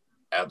win.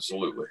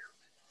 Absolutely.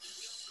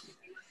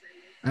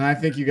 And I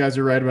think you guys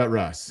are right about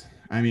Russ.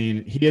 I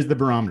mean, he is the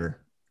barometer.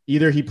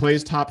 Either he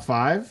plays top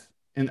 5,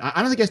 and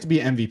I don't think he has to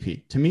be an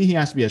MVP. To me, he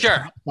has to be a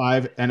top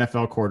 5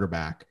 NFL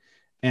quarterback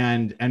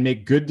and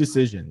make good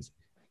decisions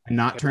and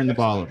not turn the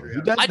ball over.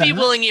 I'd be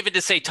willing even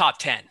to say top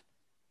 10,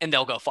 and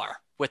they'll go far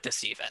with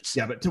this defense.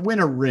 Yeah, but to win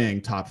a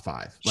ring, top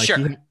 5. Like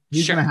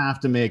he's going to have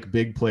to make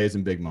big plays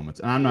and big moments.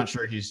 And I'm not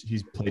sure he's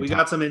played. We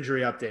got some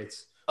injury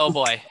updates. Oh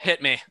boy,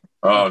 hit me.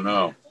 Oh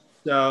no.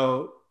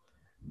 So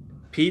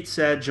Pete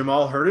said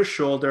Jamal hurt his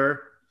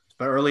shoulder,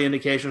 but early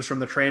indications from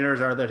the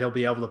trainers are that he'll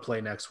be able to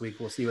play next week.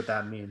 We'll see what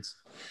that means.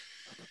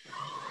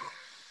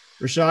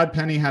 Rashad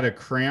Penny had a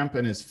cramp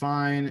and is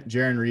fine.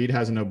 Jaron Reed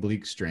has an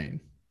oblique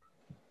strain.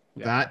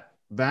 Yeah.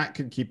 That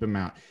could keep him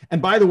out.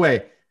 And by the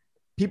way,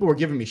 people were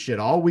giving me shit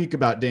all week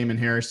about Damon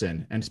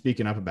Harrison and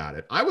speaking up about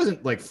it. I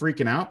wasn't like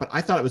freaking out, but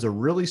I thought it was a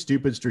really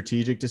stupid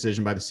strategic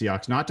decision by the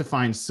Seahawks not to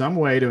find some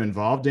way to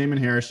involve Damon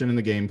Harrison in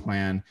the game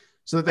plan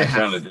so that they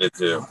have it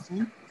too.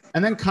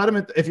 And then cut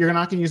him if you're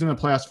not going to use him in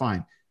the playoffs,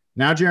 fine.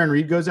 Now Jaron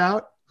Reed goes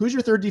out. Who's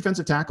your third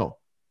defensive tackle?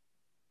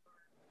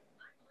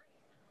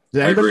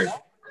 Does anybody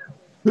know?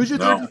 Who's your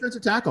third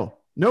defensive tackle?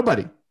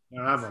 Nobody. They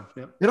don't have one.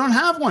 Yep. They don't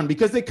have one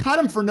because they cut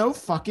him for no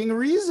fucking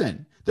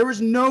reason. There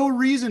was no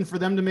reason for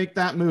them to make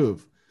that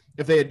move.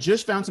 If they had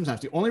just found some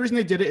snaps, the only reason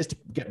they did it is to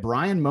get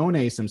Brian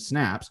Monet some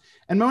snaps.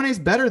 And Monet's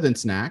better than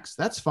Snacks.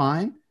 That's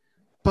fine.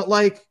 But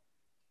like,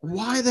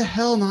 why the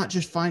hell not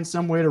just find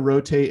some way to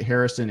rotate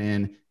Harrison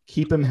in,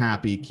 keep him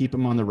happy, keep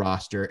him on the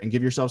roster, and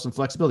give yourself some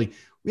flexibility?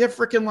 We have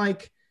freaking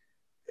like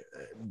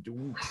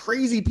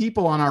crazy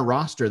people on our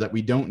roster that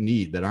we don't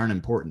need, that aren't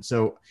important.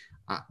 So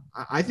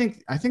I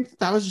think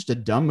that was just a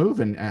dumb move,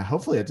 and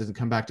hopefully it doesn't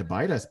come back to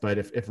bite us. But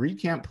if Reed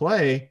can't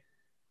play,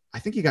 I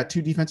think you got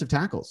 2 defensive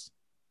tackles.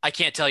 I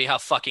can't tell you how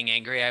fucking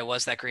angry I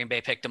was that Green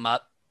Bay picked him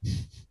up.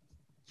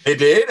 They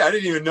did? I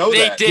didn't even know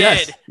that. They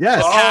did.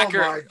 Yes. Oh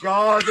my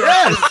God.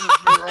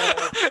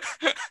 Yes.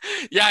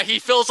 Yeah, he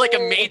feels like a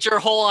major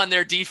hole on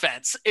their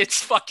defense.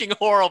 It's fucking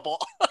horrible.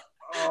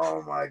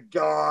 Oh my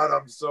God,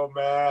 I'm so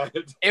mad.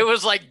 It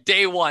was like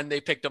day 1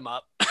 they picked him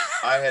up.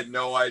 I had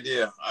no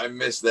idea. I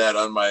missed that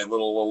on my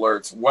little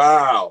alerts.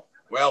 Wow.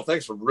 Well,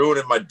 thanks for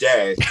ruining my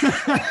day.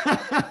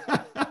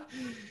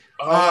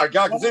 Oh my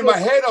God! Because in my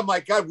head, I'm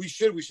like, God, we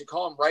should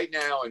call him right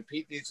now, and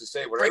Pete needs to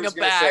say whatever he's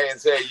going to say, and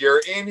say,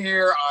 "You're in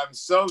here. I'm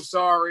so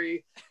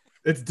sorry."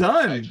 It's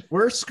done.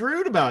 We're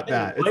screwed about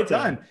that. It's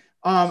done.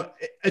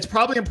 It's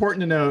probably important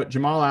to note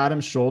Jamal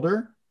Adams'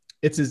 shoulder.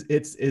 It's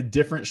a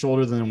different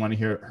shoulder than the one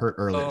he hurt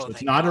earlier. So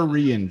it's not a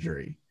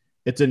re-injury.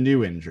 It's a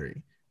new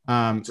injury.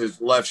 It's his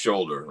left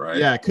shoulder, right?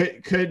 Yeah.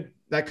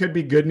 Could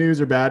be good news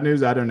or bad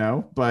news. I don't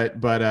know,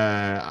 but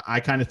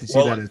I kind of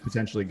see that as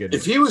potentially good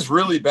news. If he was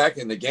really back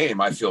in the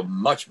game, I feel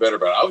much better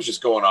about it. I was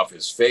just going off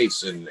his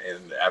face, and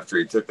after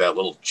he took that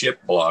little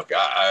chip block,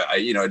 I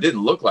it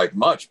didn't look like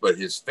much, but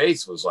his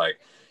face was like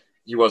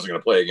he wasn't going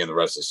to play again the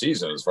rest of the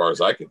season, as far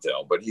as I could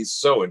tell. But he's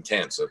so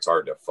intense, it's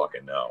hard to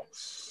fucking know.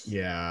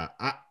 Yeah,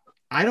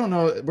 I don't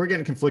know. We're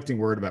getting conflicting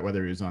word about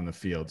whether he was on the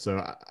field.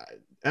 So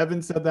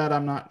Evan said that.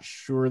 I'm not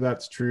sure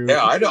that's true.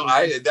 Yeah,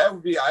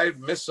 I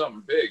missed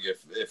something big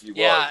if he was.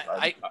 Yeah,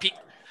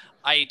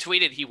 I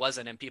tweeted he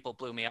wasn't, and people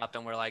blew me up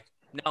and were like,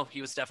 "No,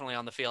 he was definitely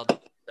on the field."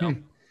 So.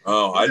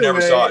 Oh, I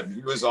never saw it.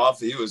 He was off.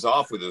 He was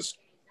off with his,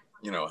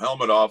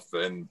 helmet off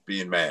and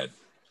being mad.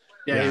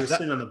 Yeah, he was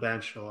sitting on the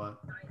bench a lot.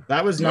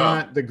 That was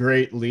not the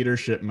great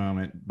leadership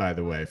moment, by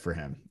the way, for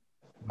him.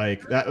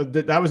 Like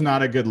that was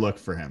not a good look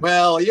for him.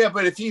 Well, yeah,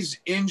 but if he's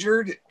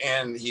injured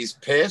and he's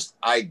pissed,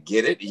 I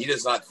get it. He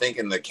does not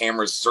thinking the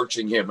camera's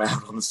searching him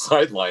out on the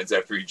sidelines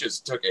after he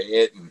just took a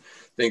hit and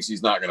thinks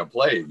he's not going to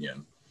play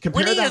again.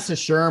 Compare that to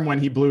Sherm when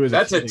he blew his.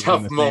 That's a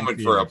tough moment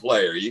for a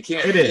player. You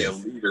can't be a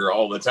leader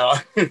all the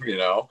time,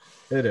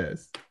 It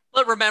is.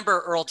 But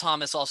remember, Earl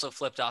Thomas also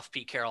flipped off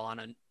Pete Carroll on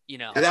And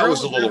that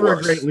was a little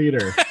worse. A great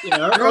leader.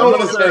 I'm going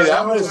to say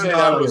that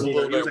was a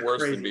little bit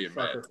worse than being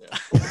mad.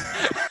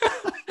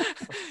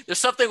 There's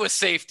something with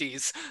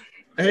safeties.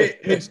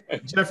 Hey,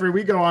 Jeffrey,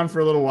 we go on for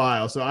a little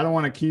while, so I don't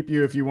want to keep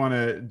you if you want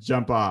to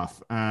jump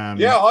off.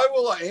 Yeah, I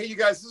will. Hey, you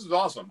guys, this is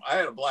awesome. I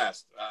had a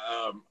blast.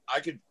 I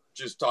could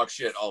just talk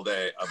shit all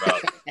day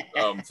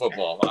about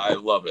football. I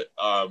love it.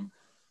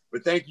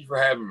 But thank you for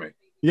having me.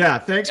 Yeah,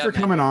 thanks for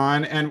coming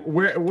on. And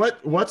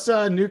what's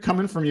new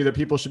coming from you that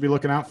people should be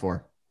looking out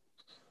for?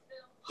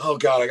 Oh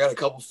God, I got a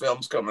couple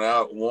films coming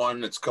out.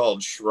 One, it's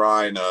called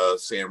Shrine,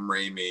 Sam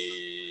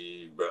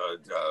Raimi,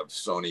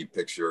 Sony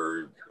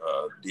picture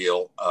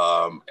deal.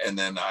 And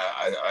then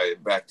I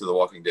back to The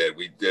Walking Dead.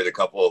 We did a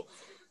couple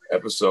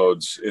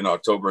episodes in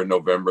October and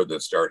November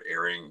that start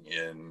airing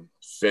in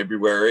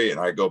February, and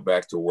I go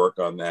back to work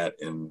on that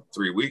in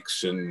 3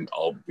 weeks, and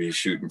I'll be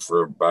shooting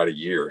for about a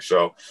year.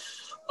 So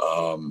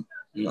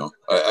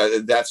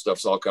That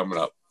stuff's all coming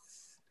up.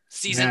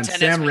 Season Man, 10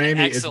 Sam has been Raimi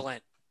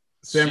excellent.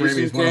 Sam Raimi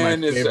is one of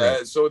my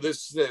favorites. So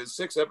this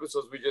 6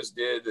 episodes we just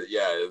did,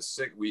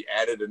 we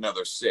added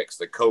another 6,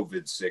 the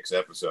COVID 6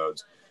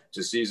 episodes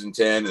to season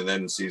 10, and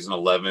then season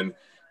 11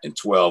 and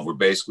 12. We're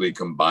basically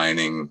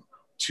combining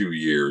 2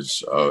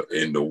 years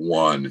into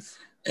one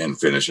and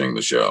finishing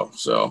the show.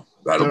 So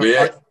that'll be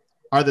it.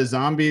 Are the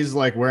zombies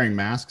like wearing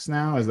masks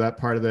now? Is that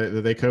part of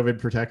are they COVID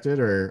protected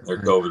or?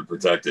 They're COVID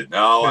protected.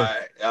 No,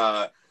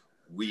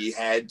 we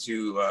had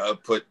to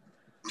put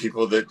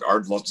people that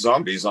are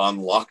zombies on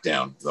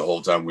lockdown the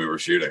whole time we were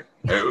shooting.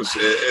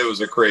 It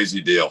was a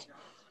crazy deal.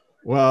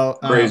 Well,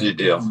 crazy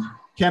deal.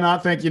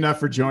 Cannot thank you enough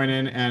for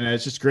joining, and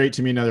it's just great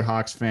to meet another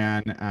Hawks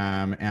fan.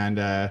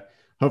 And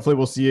hopefully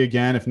we'll see you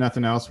again. If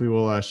nothing else, we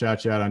will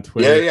shout you out on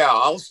Twitter. Yeah,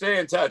 I'll stay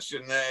in touch.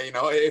 And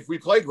if we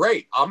play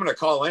great, I'm gonna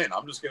call in.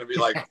 I'm just gonna be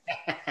like,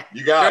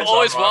 you guys, you're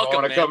always welcome.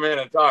 I want to come in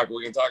and talk.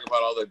 We can talk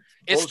about all the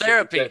it's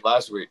therapy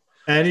last week.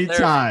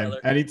 Anytime,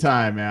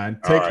 man.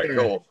 Take care.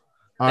 Cool.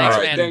 Thanks,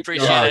 man.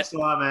 Appreciate it. Thanks a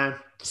lot, man.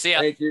 See ya.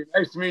 Thank you.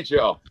 Nice to meet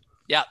y'all.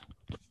 Yeah.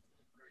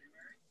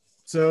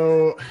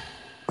 So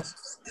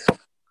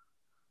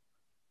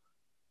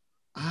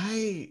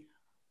there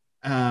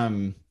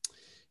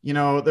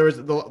was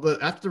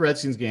after the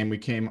Redskins game, we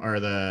came, or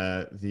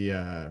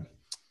the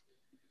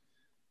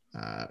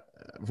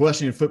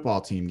Washington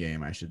football team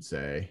game, I should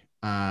say.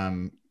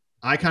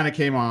 I kind of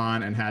came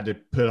on and had to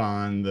put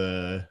on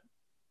the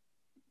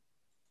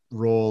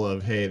role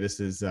of, hey, this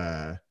is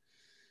a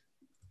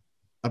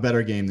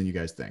better game than you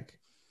guys think.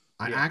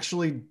 I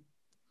actually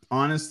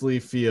honestly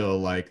feel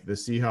like the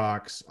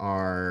Seahawks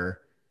are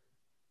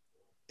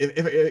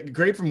if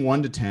grade from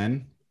 1 to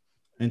 10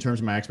 in terms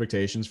of my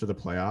expectations for the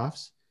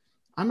playoffs.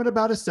 I'm at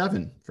about a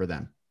 7 for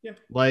them. Yeah.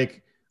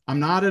 Like, I'm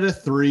not at a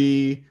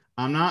 3.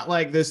 I'm not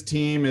like this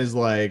team is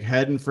like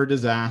heading for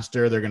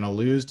disaster. They're going to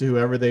lose to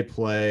whoever they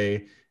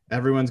play.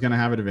 Everyone's going to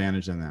have an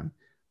advantage in them.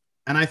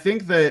 And I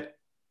think that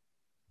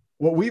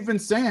what we've been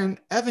saying,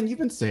 Evan, you've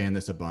been saying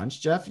this a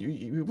bunch. Jeff,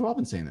 you've all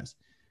been saying this.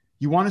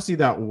 You want to see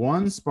that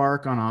one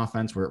spark on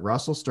offense where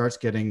Russell starts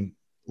getting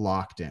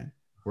locked in,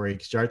 where he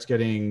starts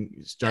getting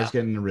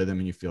in the rhythm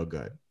and you feel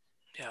good.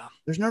 Yeah.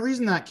 There's no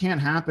reason that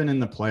can't happen in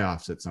the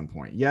playoffs at some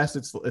point. Yes,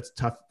 it's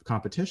tough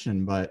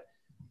competition, but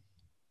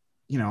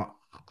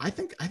I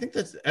think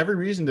that's every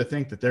reason to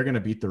think that they're going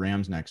to beat the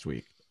Rams next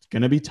week. It's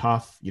going to be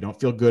tough. You don't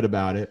feel good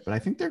about it, but I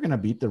think they're going to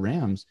beat the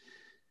Rams.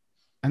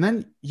 And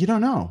then you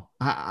don't know.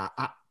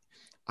 I've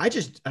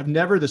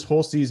never this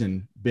whole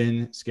season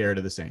been scared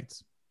of the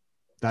Saints.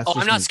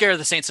 I'm not scared of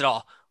the Saints at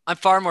all. I'm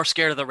far more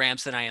scared of the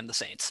Rams than I am the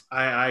Saints.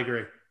 I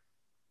agree.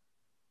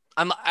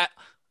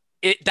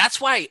 That's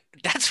why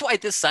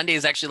this Sunday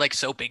is actually like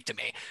so big to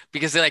me,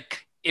 because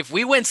like if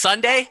we win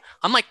Sunday,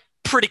 I'm like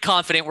pretty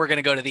confident we're going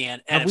to go to the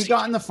end. Have we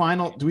gotten the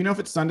final? Do we know if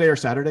it's Sunday or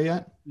Saturday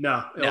yet?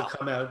 No, it'll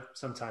come out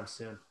sometime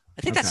soon.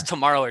 I think that's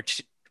tomorrow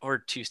or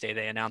Tuesday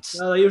they announce.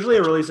 They usually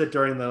release it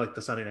during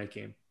the Sunday night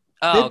game.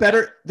 Oh,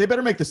 they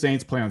better make the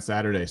Saints play on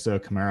Saturday so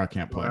Kamara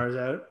can't play. Kamara's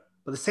out,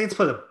 but the Saints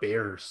play the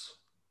Bears.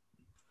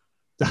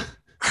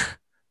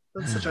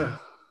 That's such a.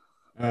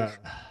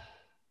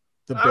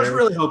 I was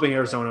really hoping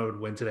Arizona would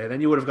win today. Then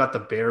you would have got the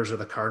Bears or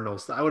the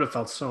Cardinals. I would have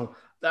felt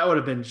that would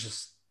have been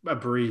just a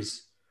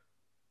breeze.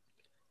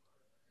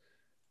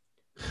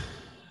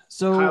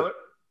 So,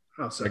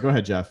 sorry. Go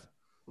ahead, Jeff.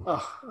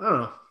 Oh, I don't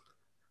know.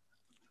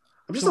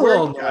 I'm just a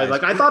little annoyed.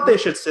 Like, I thought they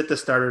should sit the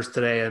starters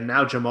today, and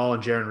now Jamal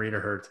and Jaron Reed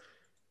are hurt.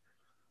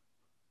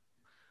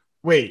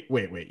 Wait.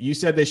 You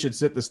said they should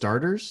sit the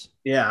starters?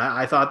 Yeah,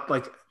 I thought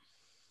like.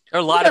 There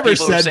are a lot of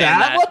people said saying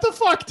that. What the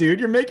fuck, dude?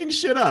 You're making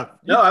shit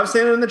up. No, I was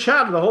saying it in the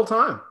chat the whole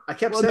time. I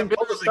kept saying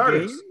pull the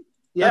starters.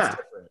 Yeah.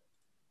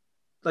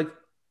 Like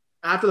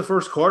after the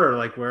first quarter,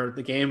 like where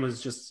the game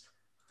was just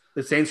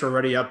the Saints were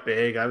already up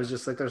big. I was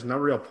just like, there's no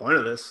real point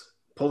of this.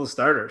 Pull the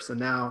starters. And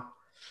now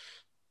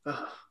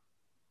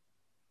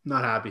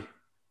not happy.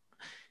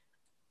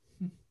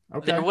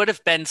 Okay. There would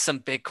have been some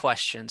big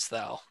questions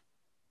though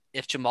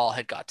if Jamal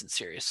had gotten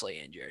seriously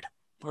injured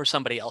or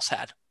somebody else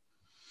had.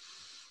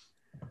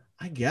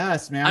 I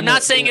guess, man. I'm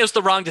not saying it was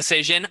the wrong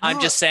decision. No, I'm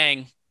just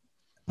saying.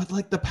 But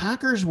like the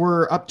Packers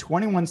were up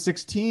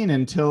 21-16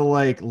 until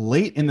like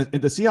late in the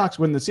Seahawks,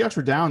 when the Seahawks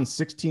were down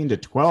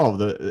 16-12,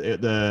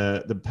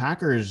 the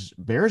Packers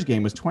Bears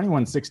game was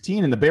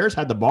 21-16 and the Bears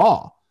had the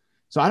ball.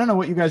 So I don't know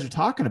what you guys are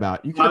talking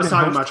about. I was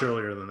talking much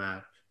earlier than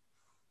that.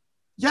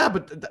 Yeah,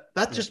 but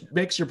that just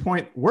makes your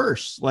point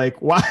worse.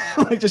 Like why?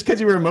 Like just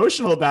because you were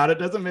emotional about it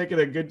doesn't make it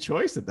a good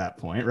choice at that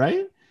point,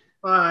 right?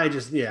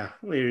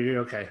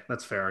 Okay,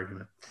 that's a fair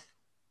argument.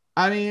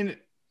 I mean,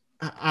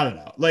 I don't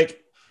know.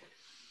 Like,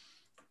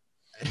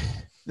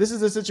 this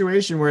is a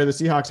situation where the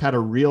Seahawks had a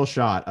real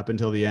shot up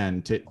until the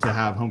end to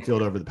have home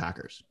field over the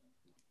Packers.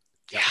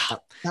 Yeah.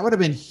 That would have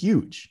been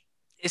huge.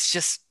 It's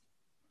just,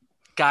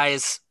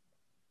 guys,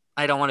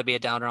 I don't want to be a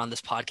downer on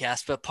this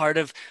podcast, but part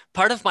of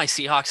my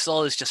Seahawks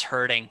soul is just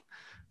hurting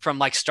from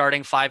like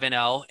starting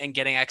 5-0 and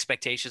getting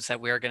expectations that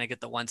we are going to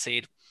get the 1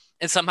 seed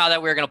and somehow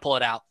that we we're going to pull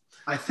it out.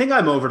 I think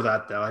I'm over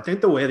that though. I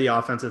think the way the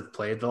offense has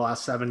played the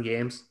last 7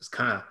 games has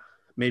kind of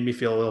made me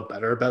feel a little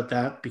better about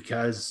that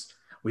because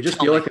we just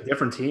feel like a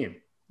different team.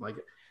 Like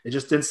it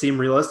just didn't seem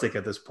realistic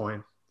at this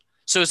point.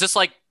 So is this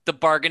like the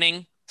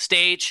bargaining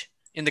stage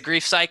in the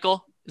grief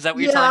cycle? Is that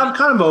what you're Yeah, telling I'm me?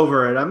 kind of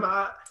over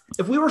it.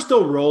 If we were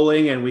still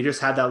rolling and we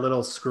just had that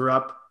little screw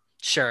up,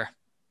 Sure.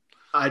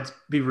 I'd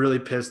be really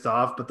pissed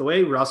off. But the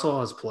way Russell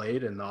has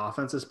played and the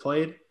offense has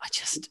played,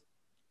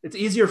 it's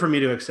easier for me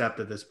to accept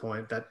at this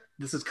point that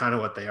this is kind of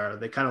what they are.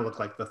 They kind of look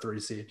like the 3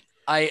 seed.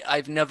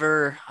 I've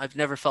never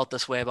felt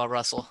this way about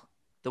Russell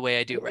the way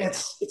I do right now.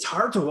 It's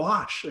hard to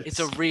watch. It's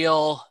a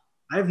real.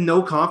 I have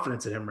no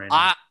confidence in him right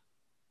now.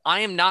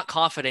 I am not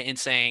confident in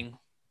saying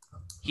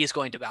he's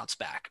going to bounce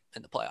back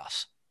in the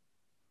playoffs.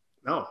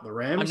 No, the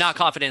Rams. I'm not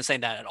confident in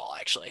saying that at all,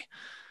 actually.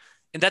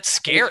 And that's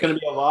scary. It's going to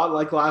be a lot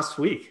like last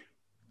week.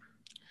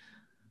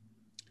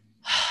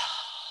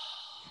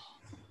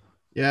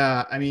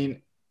 Yeah, I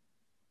mean,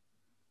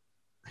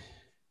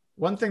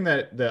 one thing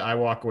that I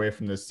walk away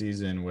from this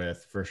season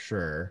with for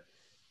sure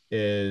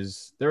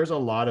is there was a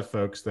lot of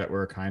folks that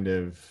were kind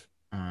of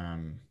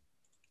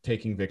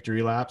taking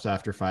victory laps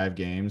after 5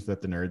 games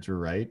that the Nerds were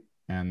right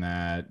and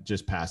that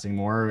just passing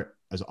more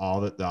is all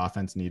that the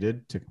offense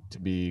needed to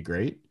be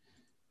great.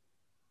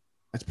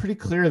 It's pretty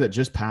clear that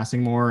just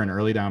passing more and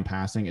early down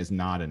passing is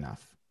not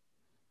enough.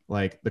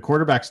 Like the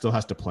quarterback still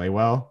has to play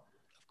well.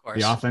 Of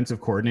course. The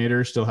offensive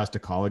coordinator still has to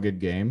call a good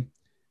game.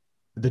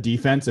 The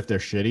defense, if they're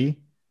shitty,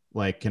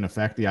 like can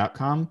affect the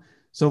outcome.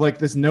 So like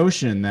this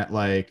notion that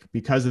like,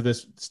 because of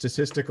this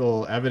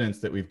statistical evidence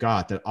that we've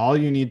got, that all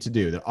you need to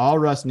do, that all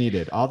Russ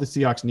needed, all the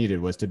Seahawks needed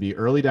was to be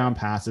early down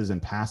passes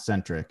and pass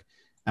centric.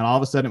 And all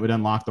of a sudden it would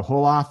unlock the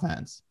whole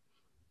offense.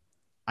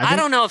 I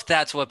don't know if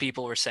that's what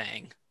people were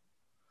saying.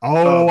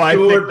 Oh, I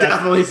think think we're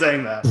definitely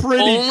saying that.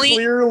 Pretty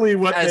clearly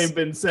what they've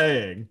been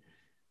saying.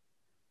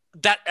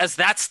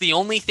 That's the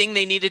only thing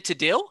they needed to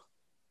do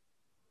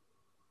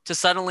to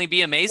suddenly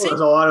be amazing. Well,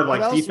 there's a lot of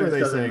like defense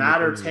doesn't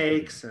matter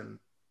takes, and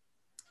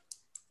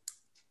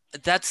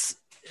that's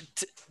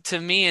to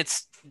me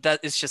it's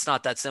just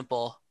not that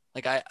simple.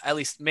 Like at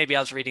least maybe I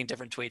was reading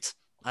different tweets.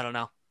 I don't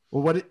know.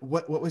 Well,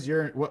 what was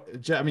your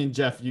I mean,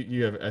 Jeff,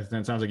 you have,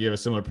 it sounds like you have a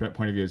similar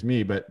point of view as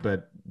me,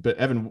 but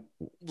Evan,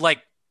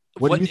 like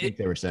what do you think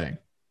they were saying?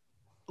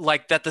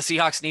 Like that the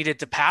Seahawks needed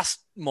to pass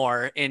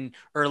more in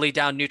early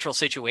down neutral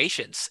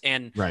situations,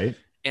 and right,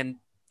 and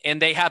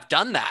they have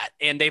done that,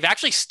 and they've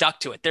actually stuck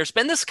to it. There's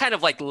been this kind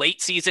of like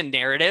late season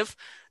narrative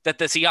that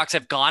the Seahawks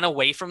have gone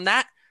away from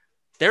that.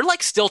 They're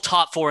like still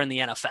top 4 in the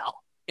NFL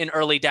in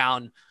early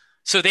down.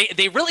 So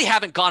they really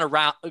haven't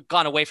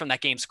gone away from that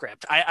game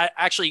script. I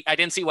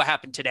didn't see what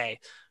happened today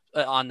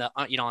on the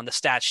on the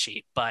stats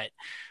sheet, but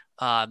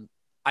I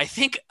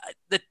think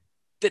the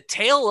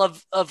tale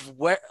of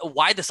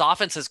why this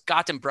offense has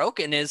gotten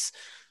broken is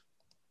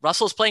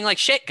Russell's playing like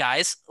shit,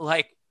 guys.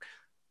 Like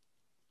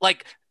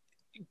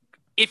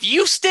if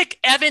you stick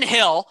Evan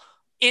Hill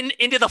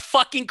into the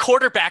fucking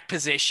quarterback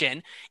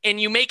position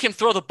and you make him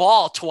throw the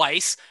ball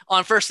twice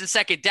on 1st and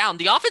 2nd down,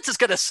 the offense is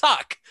gonna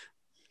suck.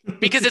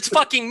 Because it's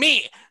fucking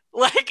me.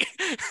 Like,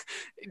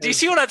 do you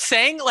see what I'm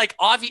saying? Like,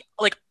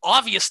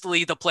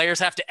 obviously the players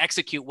have to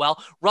execute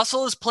well.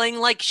 Russell is playing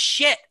like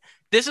shit.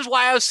 This is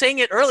why I was saying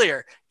it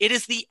earlier. It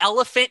is the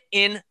elephant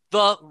in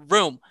the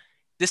room.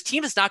 This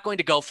team is not going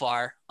to go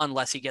far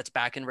unless he gets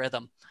back in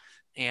rhythm.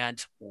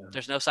 And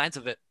there's no signs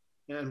of it.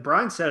 And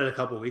Brian said it a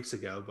couple of weeks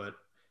ago, but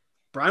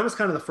Brian was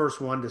kind of the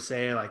first one to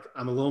say, like,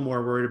 I'm a little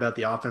more worried about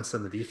the offense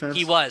than the defense.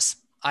 He was.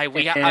 I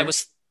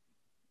was.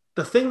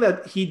 The thing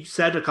that he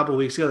said a couple of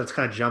weeks ago that's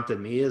kind of jumped at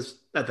me is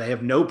that they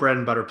have no bread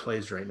and butter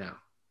plays right now.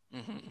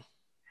 Mm-hmm.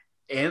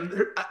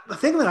 And the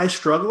thing that I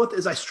struggle with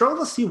is I struggle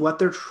to see what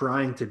they're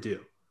trying to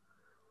do.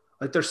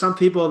 Like there's some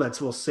people that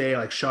will say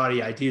like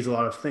shoddy IDs, a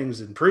lot of things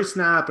in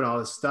pre-snap and all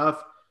this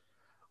stuff.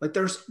 Like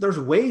there's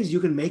ways you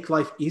can make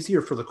life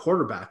easier for the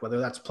quarterback, whether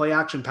that's play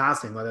action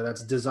passing, whether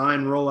that's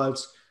design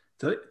rollouts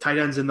to tight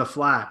ends in the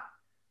flat.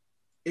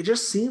 It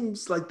just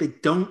seems like they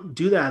don't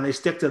do that and they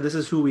stick to this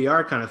is who we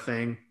are kind of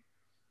thing.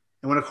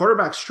 And when a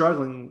quarterback's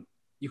struggling,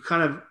 you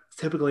kind of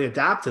typically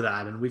adapt to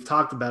that. And we've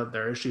talked about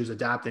their issues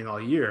adapting all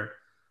year.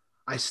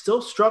 I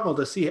still struggle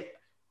to see it,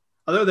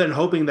 other than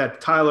hoping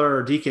that Tyler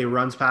or DK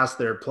runs past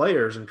their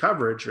players in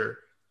coverage, or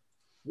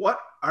what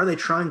are they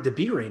trying to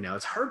be right now?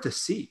 It's hard to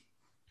see.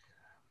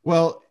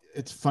 Well,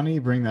 it's funny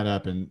you bring that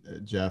up. And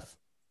Jeff,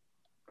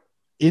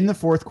 in the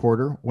 4th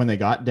quarter, when they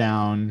got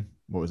down,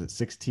 what was it?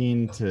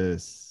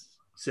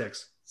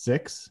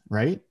 16-6,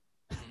 right?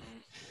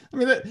 I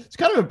mean, it's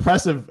kind of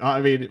impressive.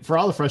 I mean, for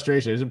all the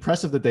frustration, it's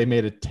impressive that they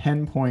made a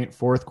 10-point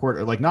 4th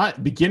quarter, like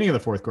not beginning of the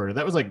 4th quarter.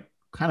 That was like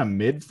kind of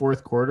mid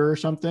 4th quarter or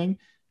something.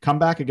 Come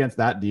back against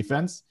that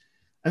defense.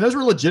 And those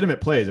were legitimate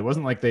plays. It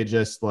wasn't like they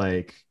just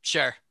like,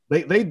 sure.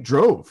 They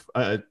drove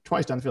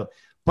twice down the field.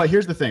 But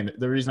here's the thing.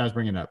 The reason I was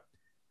bringing it up,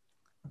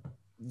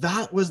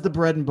 that was the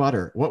bread and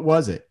butter. What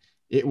was it?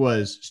 It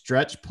was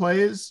stretch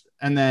plays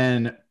and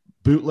then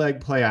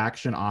bootleg play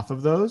action off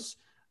of those.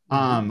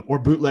 Or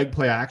bootleg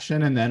play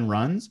action and then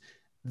runs.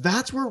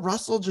 that's where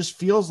Russell just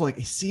feels like,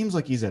 it seems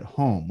like he's at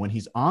home. When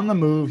he's on the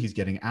move, he's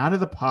getting out of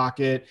the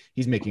pocket,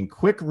 he's making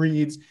quick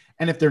reads.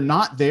 And if they're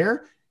not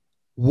there,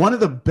 one of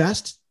the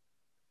best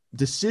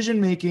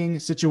decision-making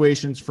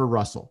situations for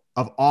Russell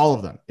of all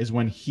of them is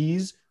when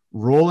he's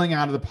rolling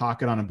out of the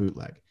pocket on a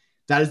bootleg.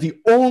 That is the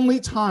only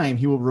time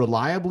he will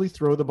reliably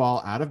throw the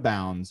ball out of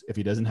bounds if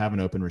he doesn't have an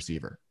open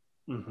receiver.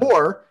 Mm-hmm.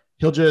 Or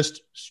he'll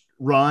just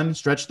run,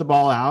 stretch the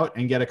ball out,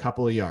 and get a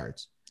couple of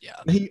yards. Yeah.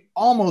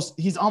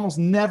 He's almost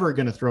never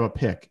going to throw a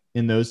pick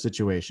in those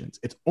situations.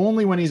 It's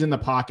only when he's in the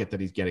pocket that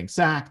he's getting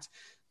sacked,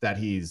 that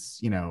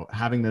he's,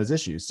 having those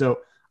issues. So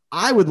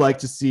I would like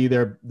to see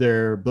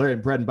their bread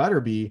and butter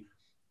be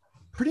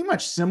pretty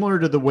much similar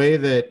to the way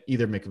that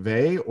either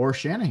McVay or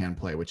Shanahan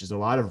play, which is a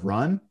lot of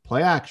run,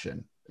 play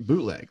action,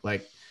 bootleg,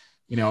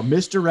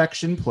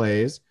 misdirection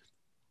plays.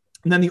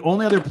 And then the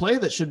only other play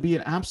that should be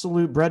an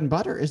absolute bread and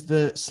butter is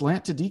the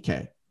slant to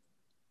DK.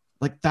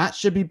 Like, that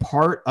should be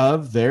part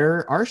of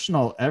their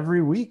arsenal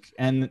every week.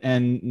 And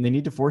they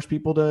need to force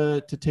people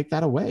to take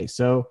that away.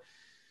 So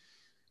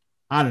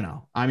I don't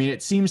know. I mean,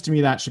 it seems to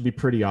me that should be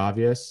pretty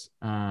obvious.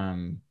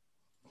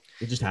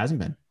 It just hasn't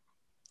been.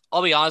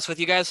 I'll be honest with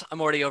you guys.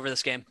 I'm already over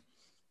this game.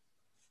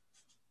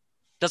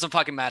 Doesn't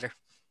fucking matter.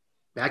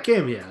 That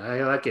game,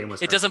 yeah. That game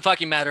was. It doesn't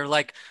fucking matter.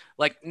 Like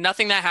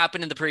nothing that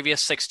happened in the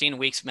previous 16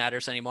 weeks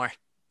matters anymore.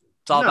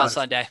 It's all about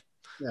Sunday.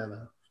 Yeah,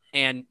 man.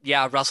 And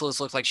yeah, Russell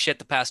has looked like shit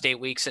the past 8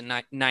 weeks and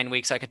 9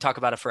 weeks. I could talk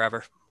about it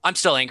forever. I'm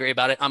still angry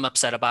about it. I'm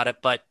upset about it.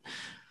 But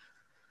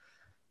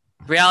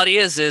reality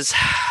is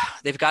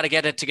they've got to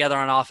get it together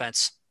on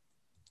offense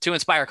to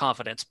inspire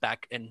confidence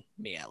back in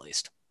me, at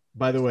least.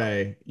 By the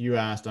way, you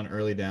asked on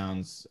early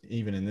downs,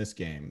 even in this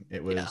game,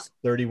 it was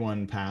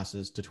 31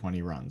 passes to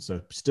 20 runs.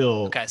 So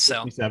still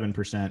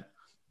 57%,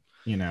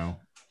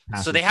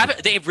 So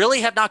they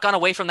really have not gone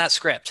away from that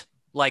script.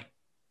 Like,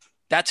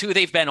 that's who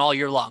they've been all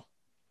year long.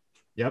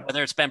 Yep.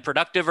 Whether it's been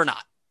productive or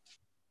not.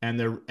 And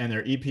their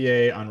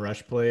EPA on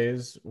rush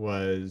plays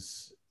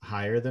was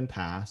higher than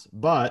pass,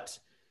 but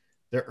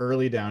their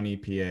early down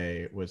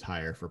EPA was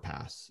higher for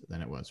pass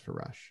than it was for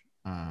rush.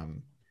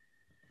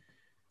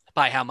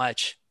 By how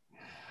much?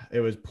 It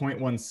was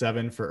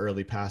 0.17 for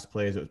early pass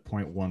plays. It was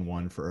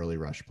 0.11 for early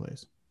rush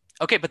plays.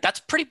 Okay, but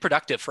that's pretty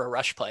productive for a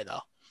rush play,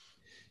 though.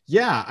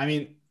 Yeah, I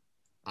mean,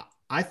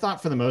 I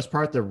thought for the most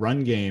part, the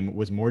run game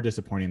was more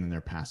disappointing than their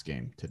pass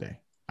game today.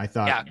 I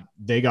thought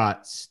they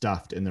got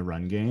stuffed in the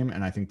run game,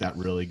 and I think that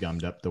really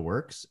gummed up the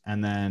works.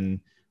 And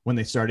then when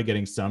they started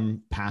getting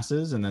some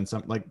passes and then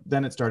some,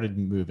 then it started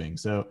moving.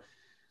 So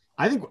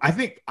I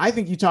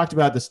think you talked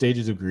about the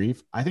stages of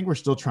grief. I think we're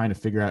still trying to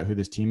figure out who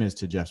this team is,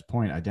 to Jeff's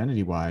point,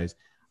 identity-wise.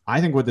 I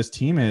think what this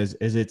team is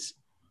it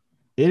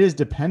is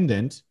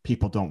dependent.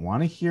 People don't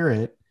want to hear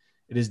it.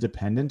 It is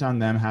dependent on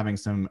them having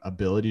some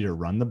ability to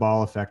run the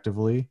ball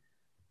effectively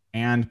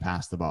and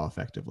pass the ball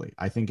effectively.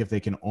 I think if they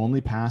can only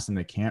pass and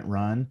they can't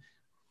run,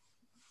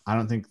 I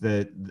don't think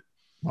that,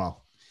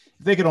 well,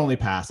 if they could only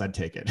pass, I'd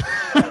take it.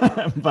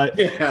 But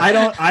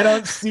yeah. I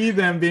don't see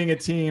them being a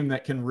team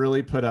that can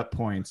really put up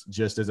points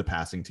just as a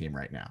passing team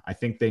right now. I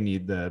think they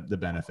need the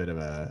benefit of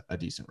a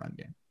decent run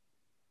game.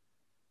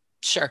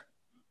 Sure.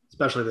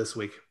 Especially this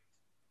week.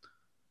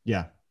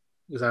 Yeah.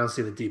 Because I don't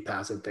see the deep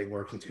passing thing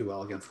working too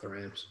well against the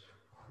Rams.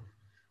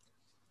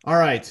 All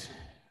right.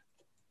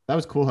 That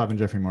was cool having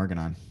Jeffrey Morgan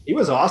on. He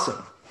was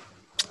awesome.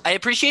 I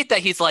appreciate that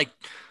he's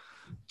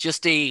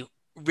just a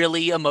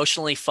really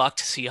emotionally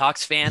fucked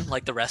Seahawks fan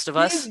like the rest of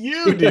us.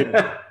 You dude.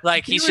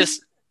 He's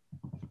just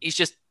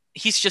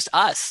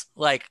us.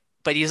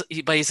 But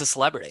he's a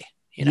celebrity.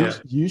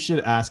 You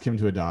should ask him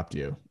to adopt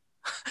you.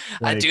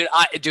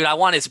 Dude, I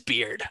want his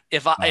beard.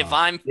 If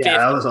I'm 50,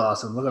 that was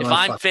awesome.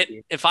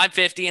 If I'm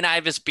 50 and I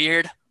have his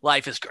beard,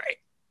 life is great.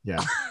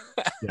 Yeah.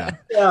 Yeah.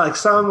 Yeah.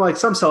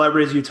 Some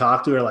celebrities you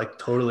talk to are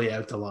totally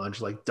out to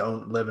lunch,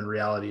 don't live in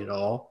reality at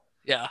all.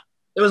 Yeah.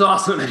 It was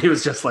awesome that he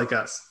was just like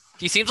us.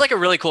 He seems like a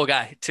really cool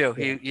guy too.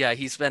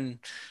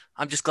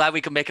 I'm just glad we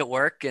could make it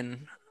work.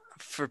 And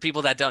for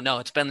people that don't know,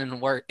 it's been in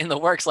the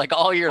works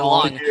all year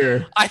long.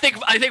 I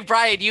think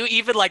Brian, you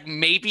even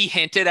maybe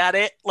hinted at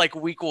it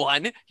week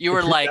one. You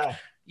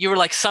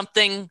were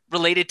something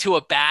related to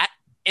a bat,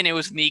 and it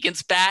was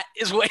Negan's bat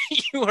is what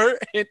you were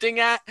hinting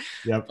at.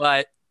 Yep.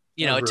 But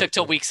it took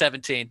till week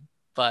 17.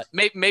 But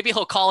maybe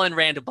he'll call in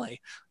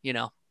randomly.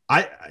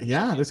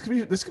 This could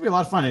be a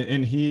lot of fun,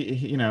 and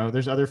he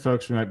there's other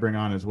folks we might bring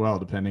on as well,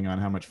 depending on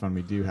how much fun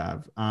we do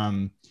have.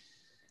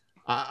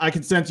 I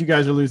can sense you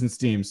guys are losing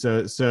steam.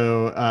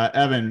 So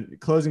Evan,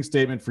 closing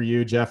statement for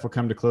you. Jeff will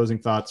come to closing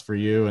thoughts for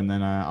you, and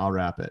then I'll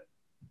wrap it.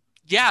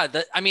 Yeah,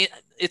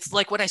 it's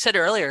like what I said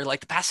earlier. The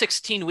past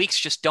 16 weeks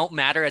just don't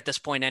matter at this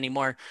point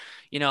anymore.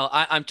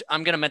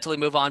 I'm gonna mentally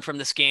move on from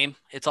this game.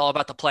 It's all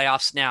about the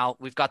playoffs now.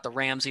 We've got the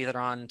Rams either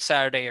on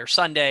Saturday or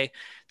Sunday.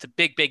 It's a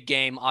big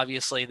game.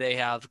 Obviously, they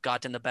have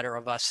gotten the better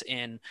of us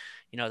in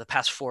the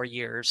past 4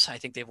 years. I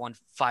think they've won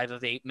 5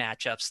 of 8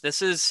 matchups.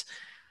 This is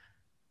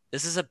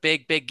a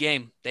big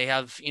game. They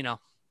have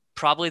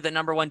probably the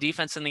number 1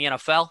 defense in the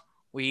NFL.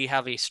 We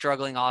have a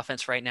struggling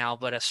offense right now,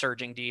 but a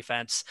surging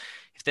defense.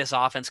 If this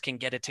offense can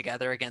get it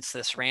together against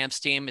this Rams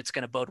team, it's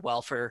going to bode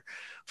well for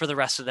the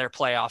rest of their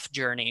playoff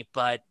journey.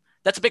 But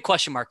that's a big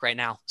question mark right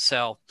now.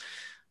 So,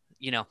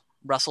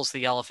 Russell's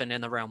the elephant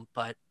in the room,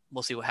 but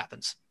we'll see what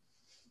happens.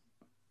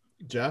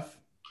 Jeff?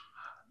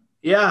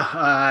 Yeah,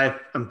 I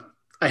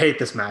hate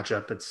this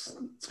matchup. It's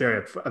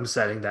very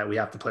upsetting that we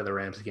have to play the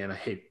Rams again.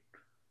 I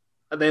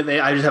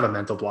just have a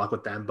mental block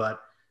with them.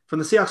 But from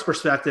the Seahawks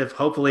perspective,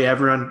 hopefully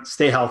everyone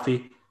stay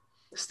healthy,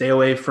 stay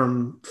away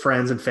from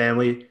friends and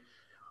family.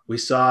 We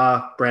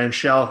saw Brandon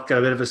Shell get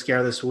a bit of a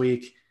scare this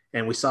week,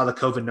 and we saw the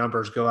COVID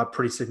numbers go up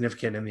pretty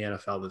significant in the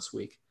NFL this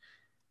week.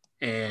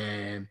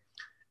 And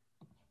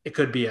it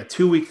could be a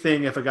 2-week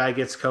thing if a guy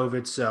gets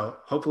COVID. So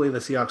hopefully the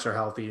Seahawks are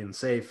healthy and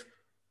safe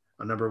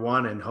on number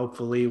one. And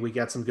hopefully we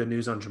get some good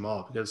news on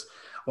Jamal, because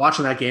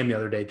watching that game the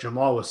other day,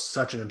 Jamal was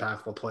such an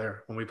impactful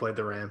player when we played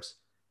the Rams,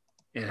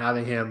 and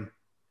having him,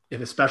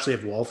 especially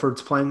if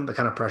Wolford's playing, the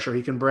kind of pressure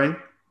he can bring,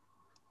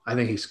 I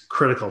think he's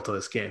critical to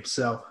this game.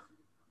 So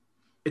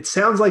it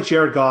sounds like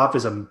Jared Goff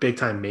is a big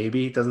time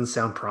maybe. It doesn't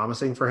sound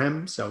promising for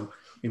him. So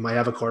we might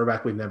have a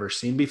quarterback we've never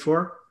seen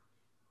before.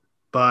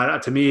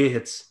 But to me,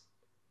 it's,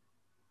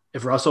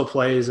 if Russell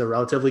plays a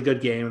relatively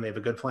good game and they have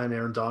a good plan,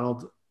 Aaron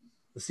Donald,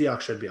 the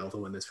Seahawks should be able to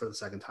win this for the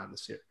second time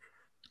this year.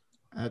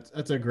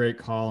 That's a great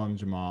call on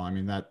Jamal. I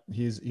mean, that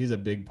he's a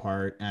big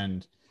part,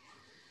 and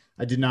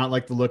I did not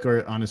like the look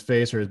on his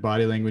face or his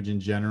body language in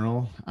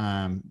general.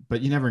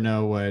 But you never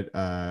know what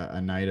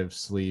a night of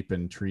sleep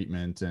and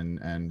treatment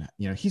and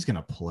he's going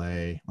to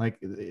play. Like,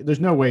 there's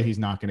no way he's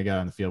not going to get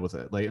on the field with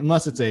it. Like,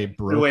 unless it's a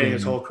broken waiting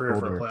his whole career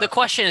for a The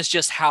question is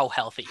just how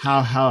healthy,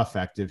 how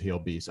effective he'll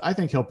be. So I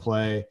think he'll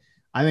play.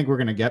 I think we're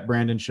going to get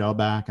Brandon Shell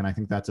back, and I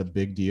think that's a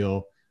big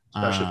deal.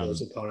 Especially for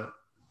his opponent.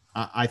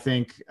 I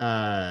think,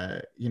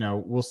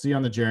 we'll see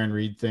on the Jaron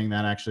Reed thing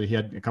that actually he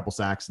had a couple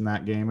sacks in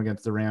that game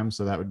against the Rams.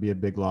 So that would be a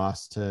big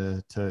loss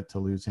to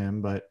lose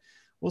him, but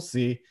we'll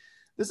see.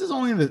 This is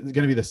only going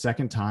to be the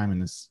second time in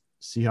this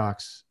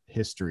Seahawks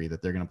history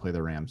that they're going to play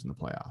the Rams in the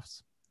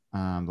playoffs.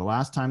 The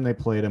last time they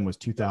played them was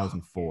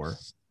 2004,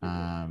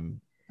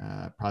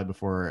 probably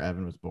before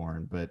Evan was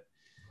born, but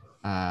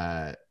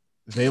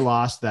they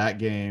lost that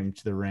game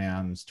to the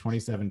Rams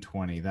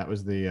 27-20. That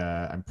was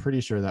I'm pretty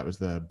sure that was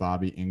the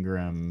Bobby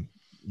Ingram,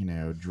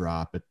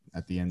 drop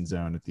at the end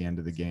zone at the end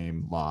of the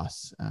game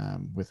loss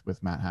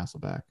with Matt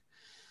Hasselbeck.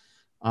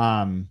 It's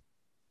going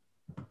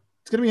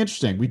to be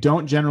interesting. We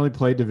don't generally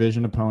play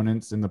division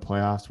opponents in the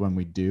playoffs. When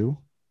we do,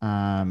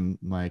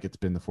 like it's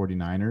been the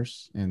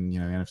 49ers in, the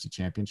NFC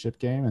Championship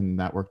game, and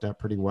that worked out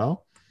pretty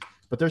well,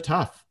 but they're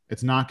tough.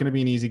 It's not going to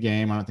be an easy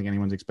game. I don't think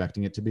anyone's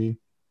expecting it to be.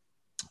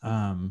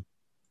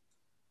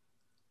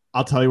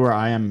 I'll tell you where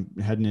I am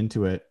heading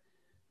into it.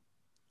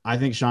 I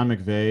think Sean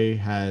McVay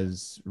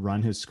has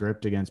run his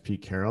script against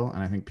Pete Carroll,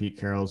 and I think Pete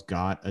Carroll's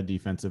got a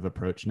defensive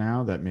approach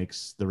now that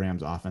makes the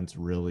Rams offense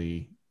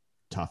really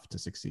tough to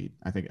succeed.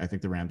 I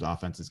think the Rams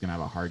offense is going to have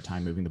a hard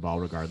time moving the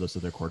ball regardless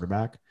of their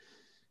quarterback.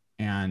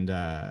 And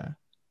that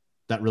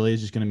really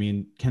is just going to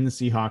mean, can the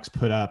Seahawks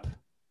put up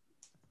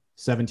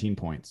 17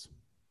 points?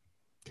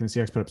 Can the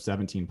Seahawks put up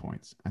 17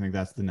 points? I think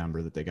that's the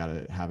number that they got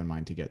to have in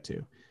mind to get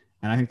to.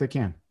 And I think they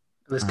can.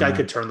 This guy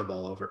could turn the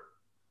ball over.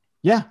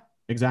 Yeah,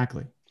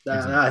 exactly.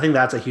 I think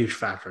that's a huge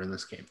factor in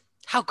this game.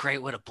 How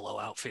great would a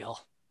blowout feel?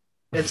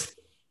 It's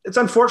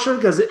unfortunate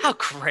because how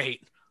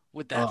great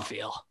would that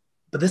feel?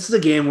 But this is a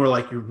game where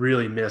you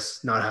really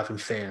miss not having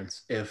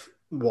fans if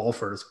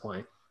Wolford is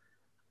playing.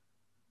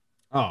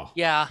 Oh,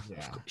 yeah.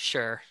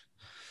 Sure.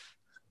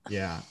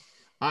 Yeah.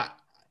 I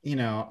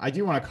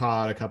do want to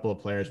call out a couple of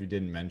players we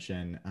didn't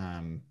mention.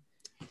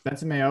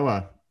 Benson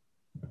Mayowa.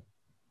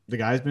 The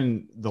guy's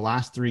been, the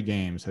last 3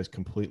 games has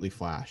completely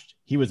flashed.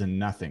 He was a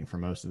nothing for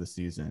most of the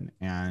season,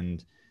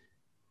 and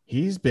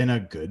he's been a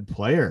good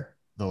player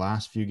the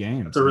last few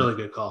games. That's a really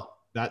good call.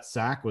 That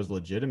sack was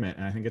legitimate,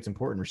 and I think it's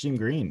important. Rasheem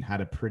Green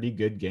had a pretty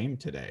good game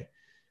today.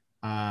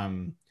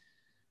 And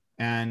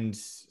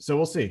so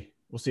we'll see.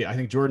 I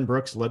think Jordan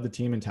Brooks led the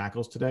team in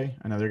tackles today.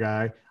 Another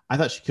guy. I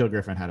thought Shaquille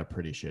Griffin had a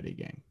pretty shitty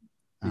game.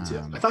 Me too.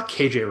 I thought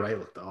KJ Wright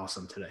looked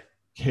awesome today.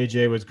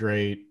 KJ was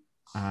great.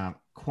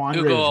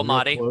 Ugo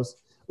Amadi.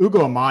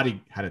 Ugo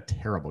Amadi had a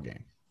terrible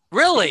game.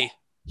 Really?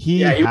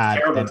 He was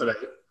terrible today.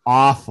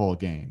 Awful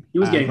game. He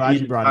was getting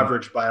beat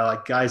coverage by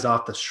guys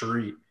off the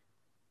street.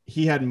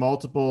 He had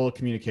multiple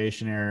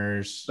communication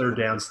errors. Third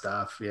down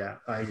stuff. Yeah,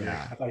 I agree.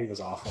 I thought he was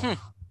awful.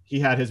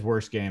 He had his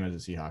worst game as a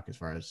Seahawk, as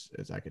far as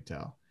I could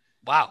tell.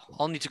 Wow.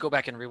 I'll need to go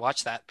back and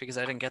rewatch that because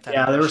I didn't get that.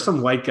 Yeah, there was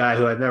some white guy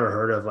who I'd never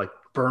heard of,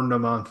 burned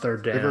him on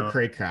third down. River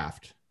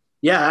Craycraft.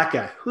 Yeah, that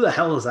guy. Who the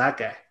hell is that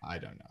guy? I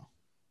don't know,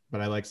 but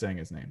I like saying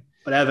his name.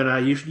 But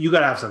Evan, you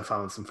got to have some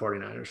fun with some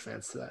 49ers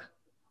fans today.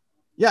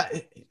 Yeah.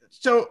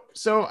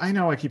 So I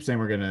know I keep saying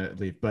we're going to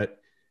leave, but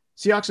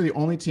Seahawks are the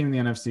only team in the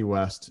NFC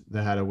West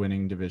that had a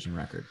winning division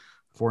record,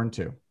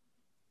 4-2,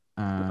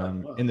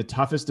 in the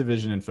toughest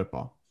division in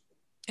football.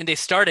 And they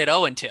started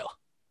 0-2.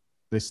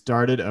 They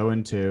started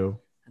 0-2,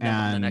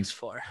 and the next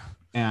 4.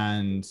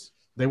 And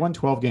They won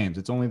 12 games.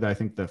 It's only, I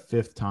think, the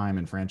 5th time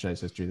in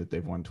franchise history that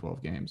they've won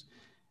 12 games.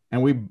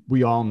 And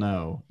we all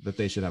know that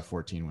they should have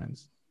 14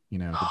 wins. You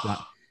know,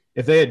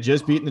 if they had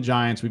just beaten the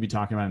Giants, we'd be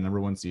talking about a number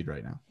 1 seed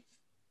right now.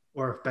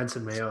 Or if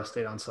Benson Mayo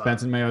stayed on side.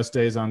 Benson Mayo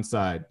stays on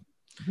side,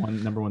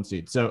 number 1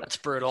 seed. So that's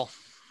brutal.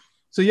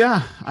 So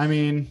yeah, I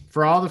mean,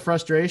 for all the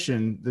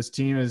frustration, this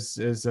team is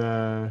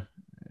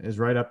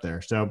right up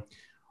there. So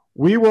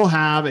we will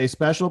have a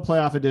special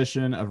playoff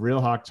edition of Real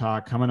Hawk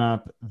Talk coming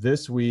up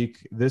this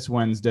week, this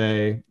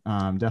Wednesday.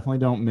 Definitely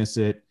don't miss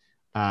it.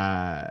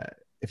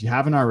 If you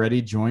haven't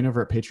already, join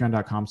over at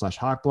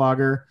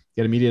patreon.com/hawkblogger,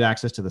 get immediate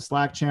access to the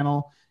Slack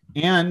channel,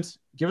 and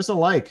give us a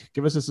like,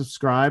 give us a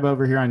subscribe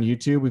over here on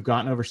YouTube. We've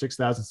gotten over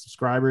 6,000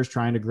 subscribers,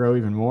 trying to grow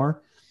even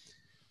more.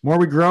 More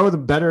we grow, the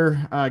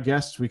better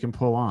guests we can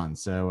pull on.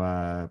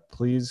 So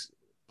please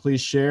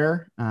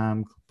share,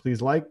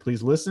 please like,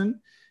 please listen,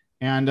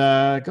 and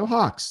go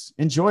Hawks.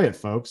 Enjoy it,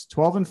 folks.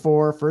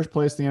 12-4, first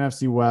place in the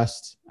NFC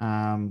West.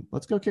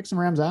 Let's go kick some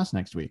Rams ass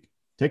next week.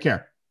 Take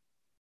care.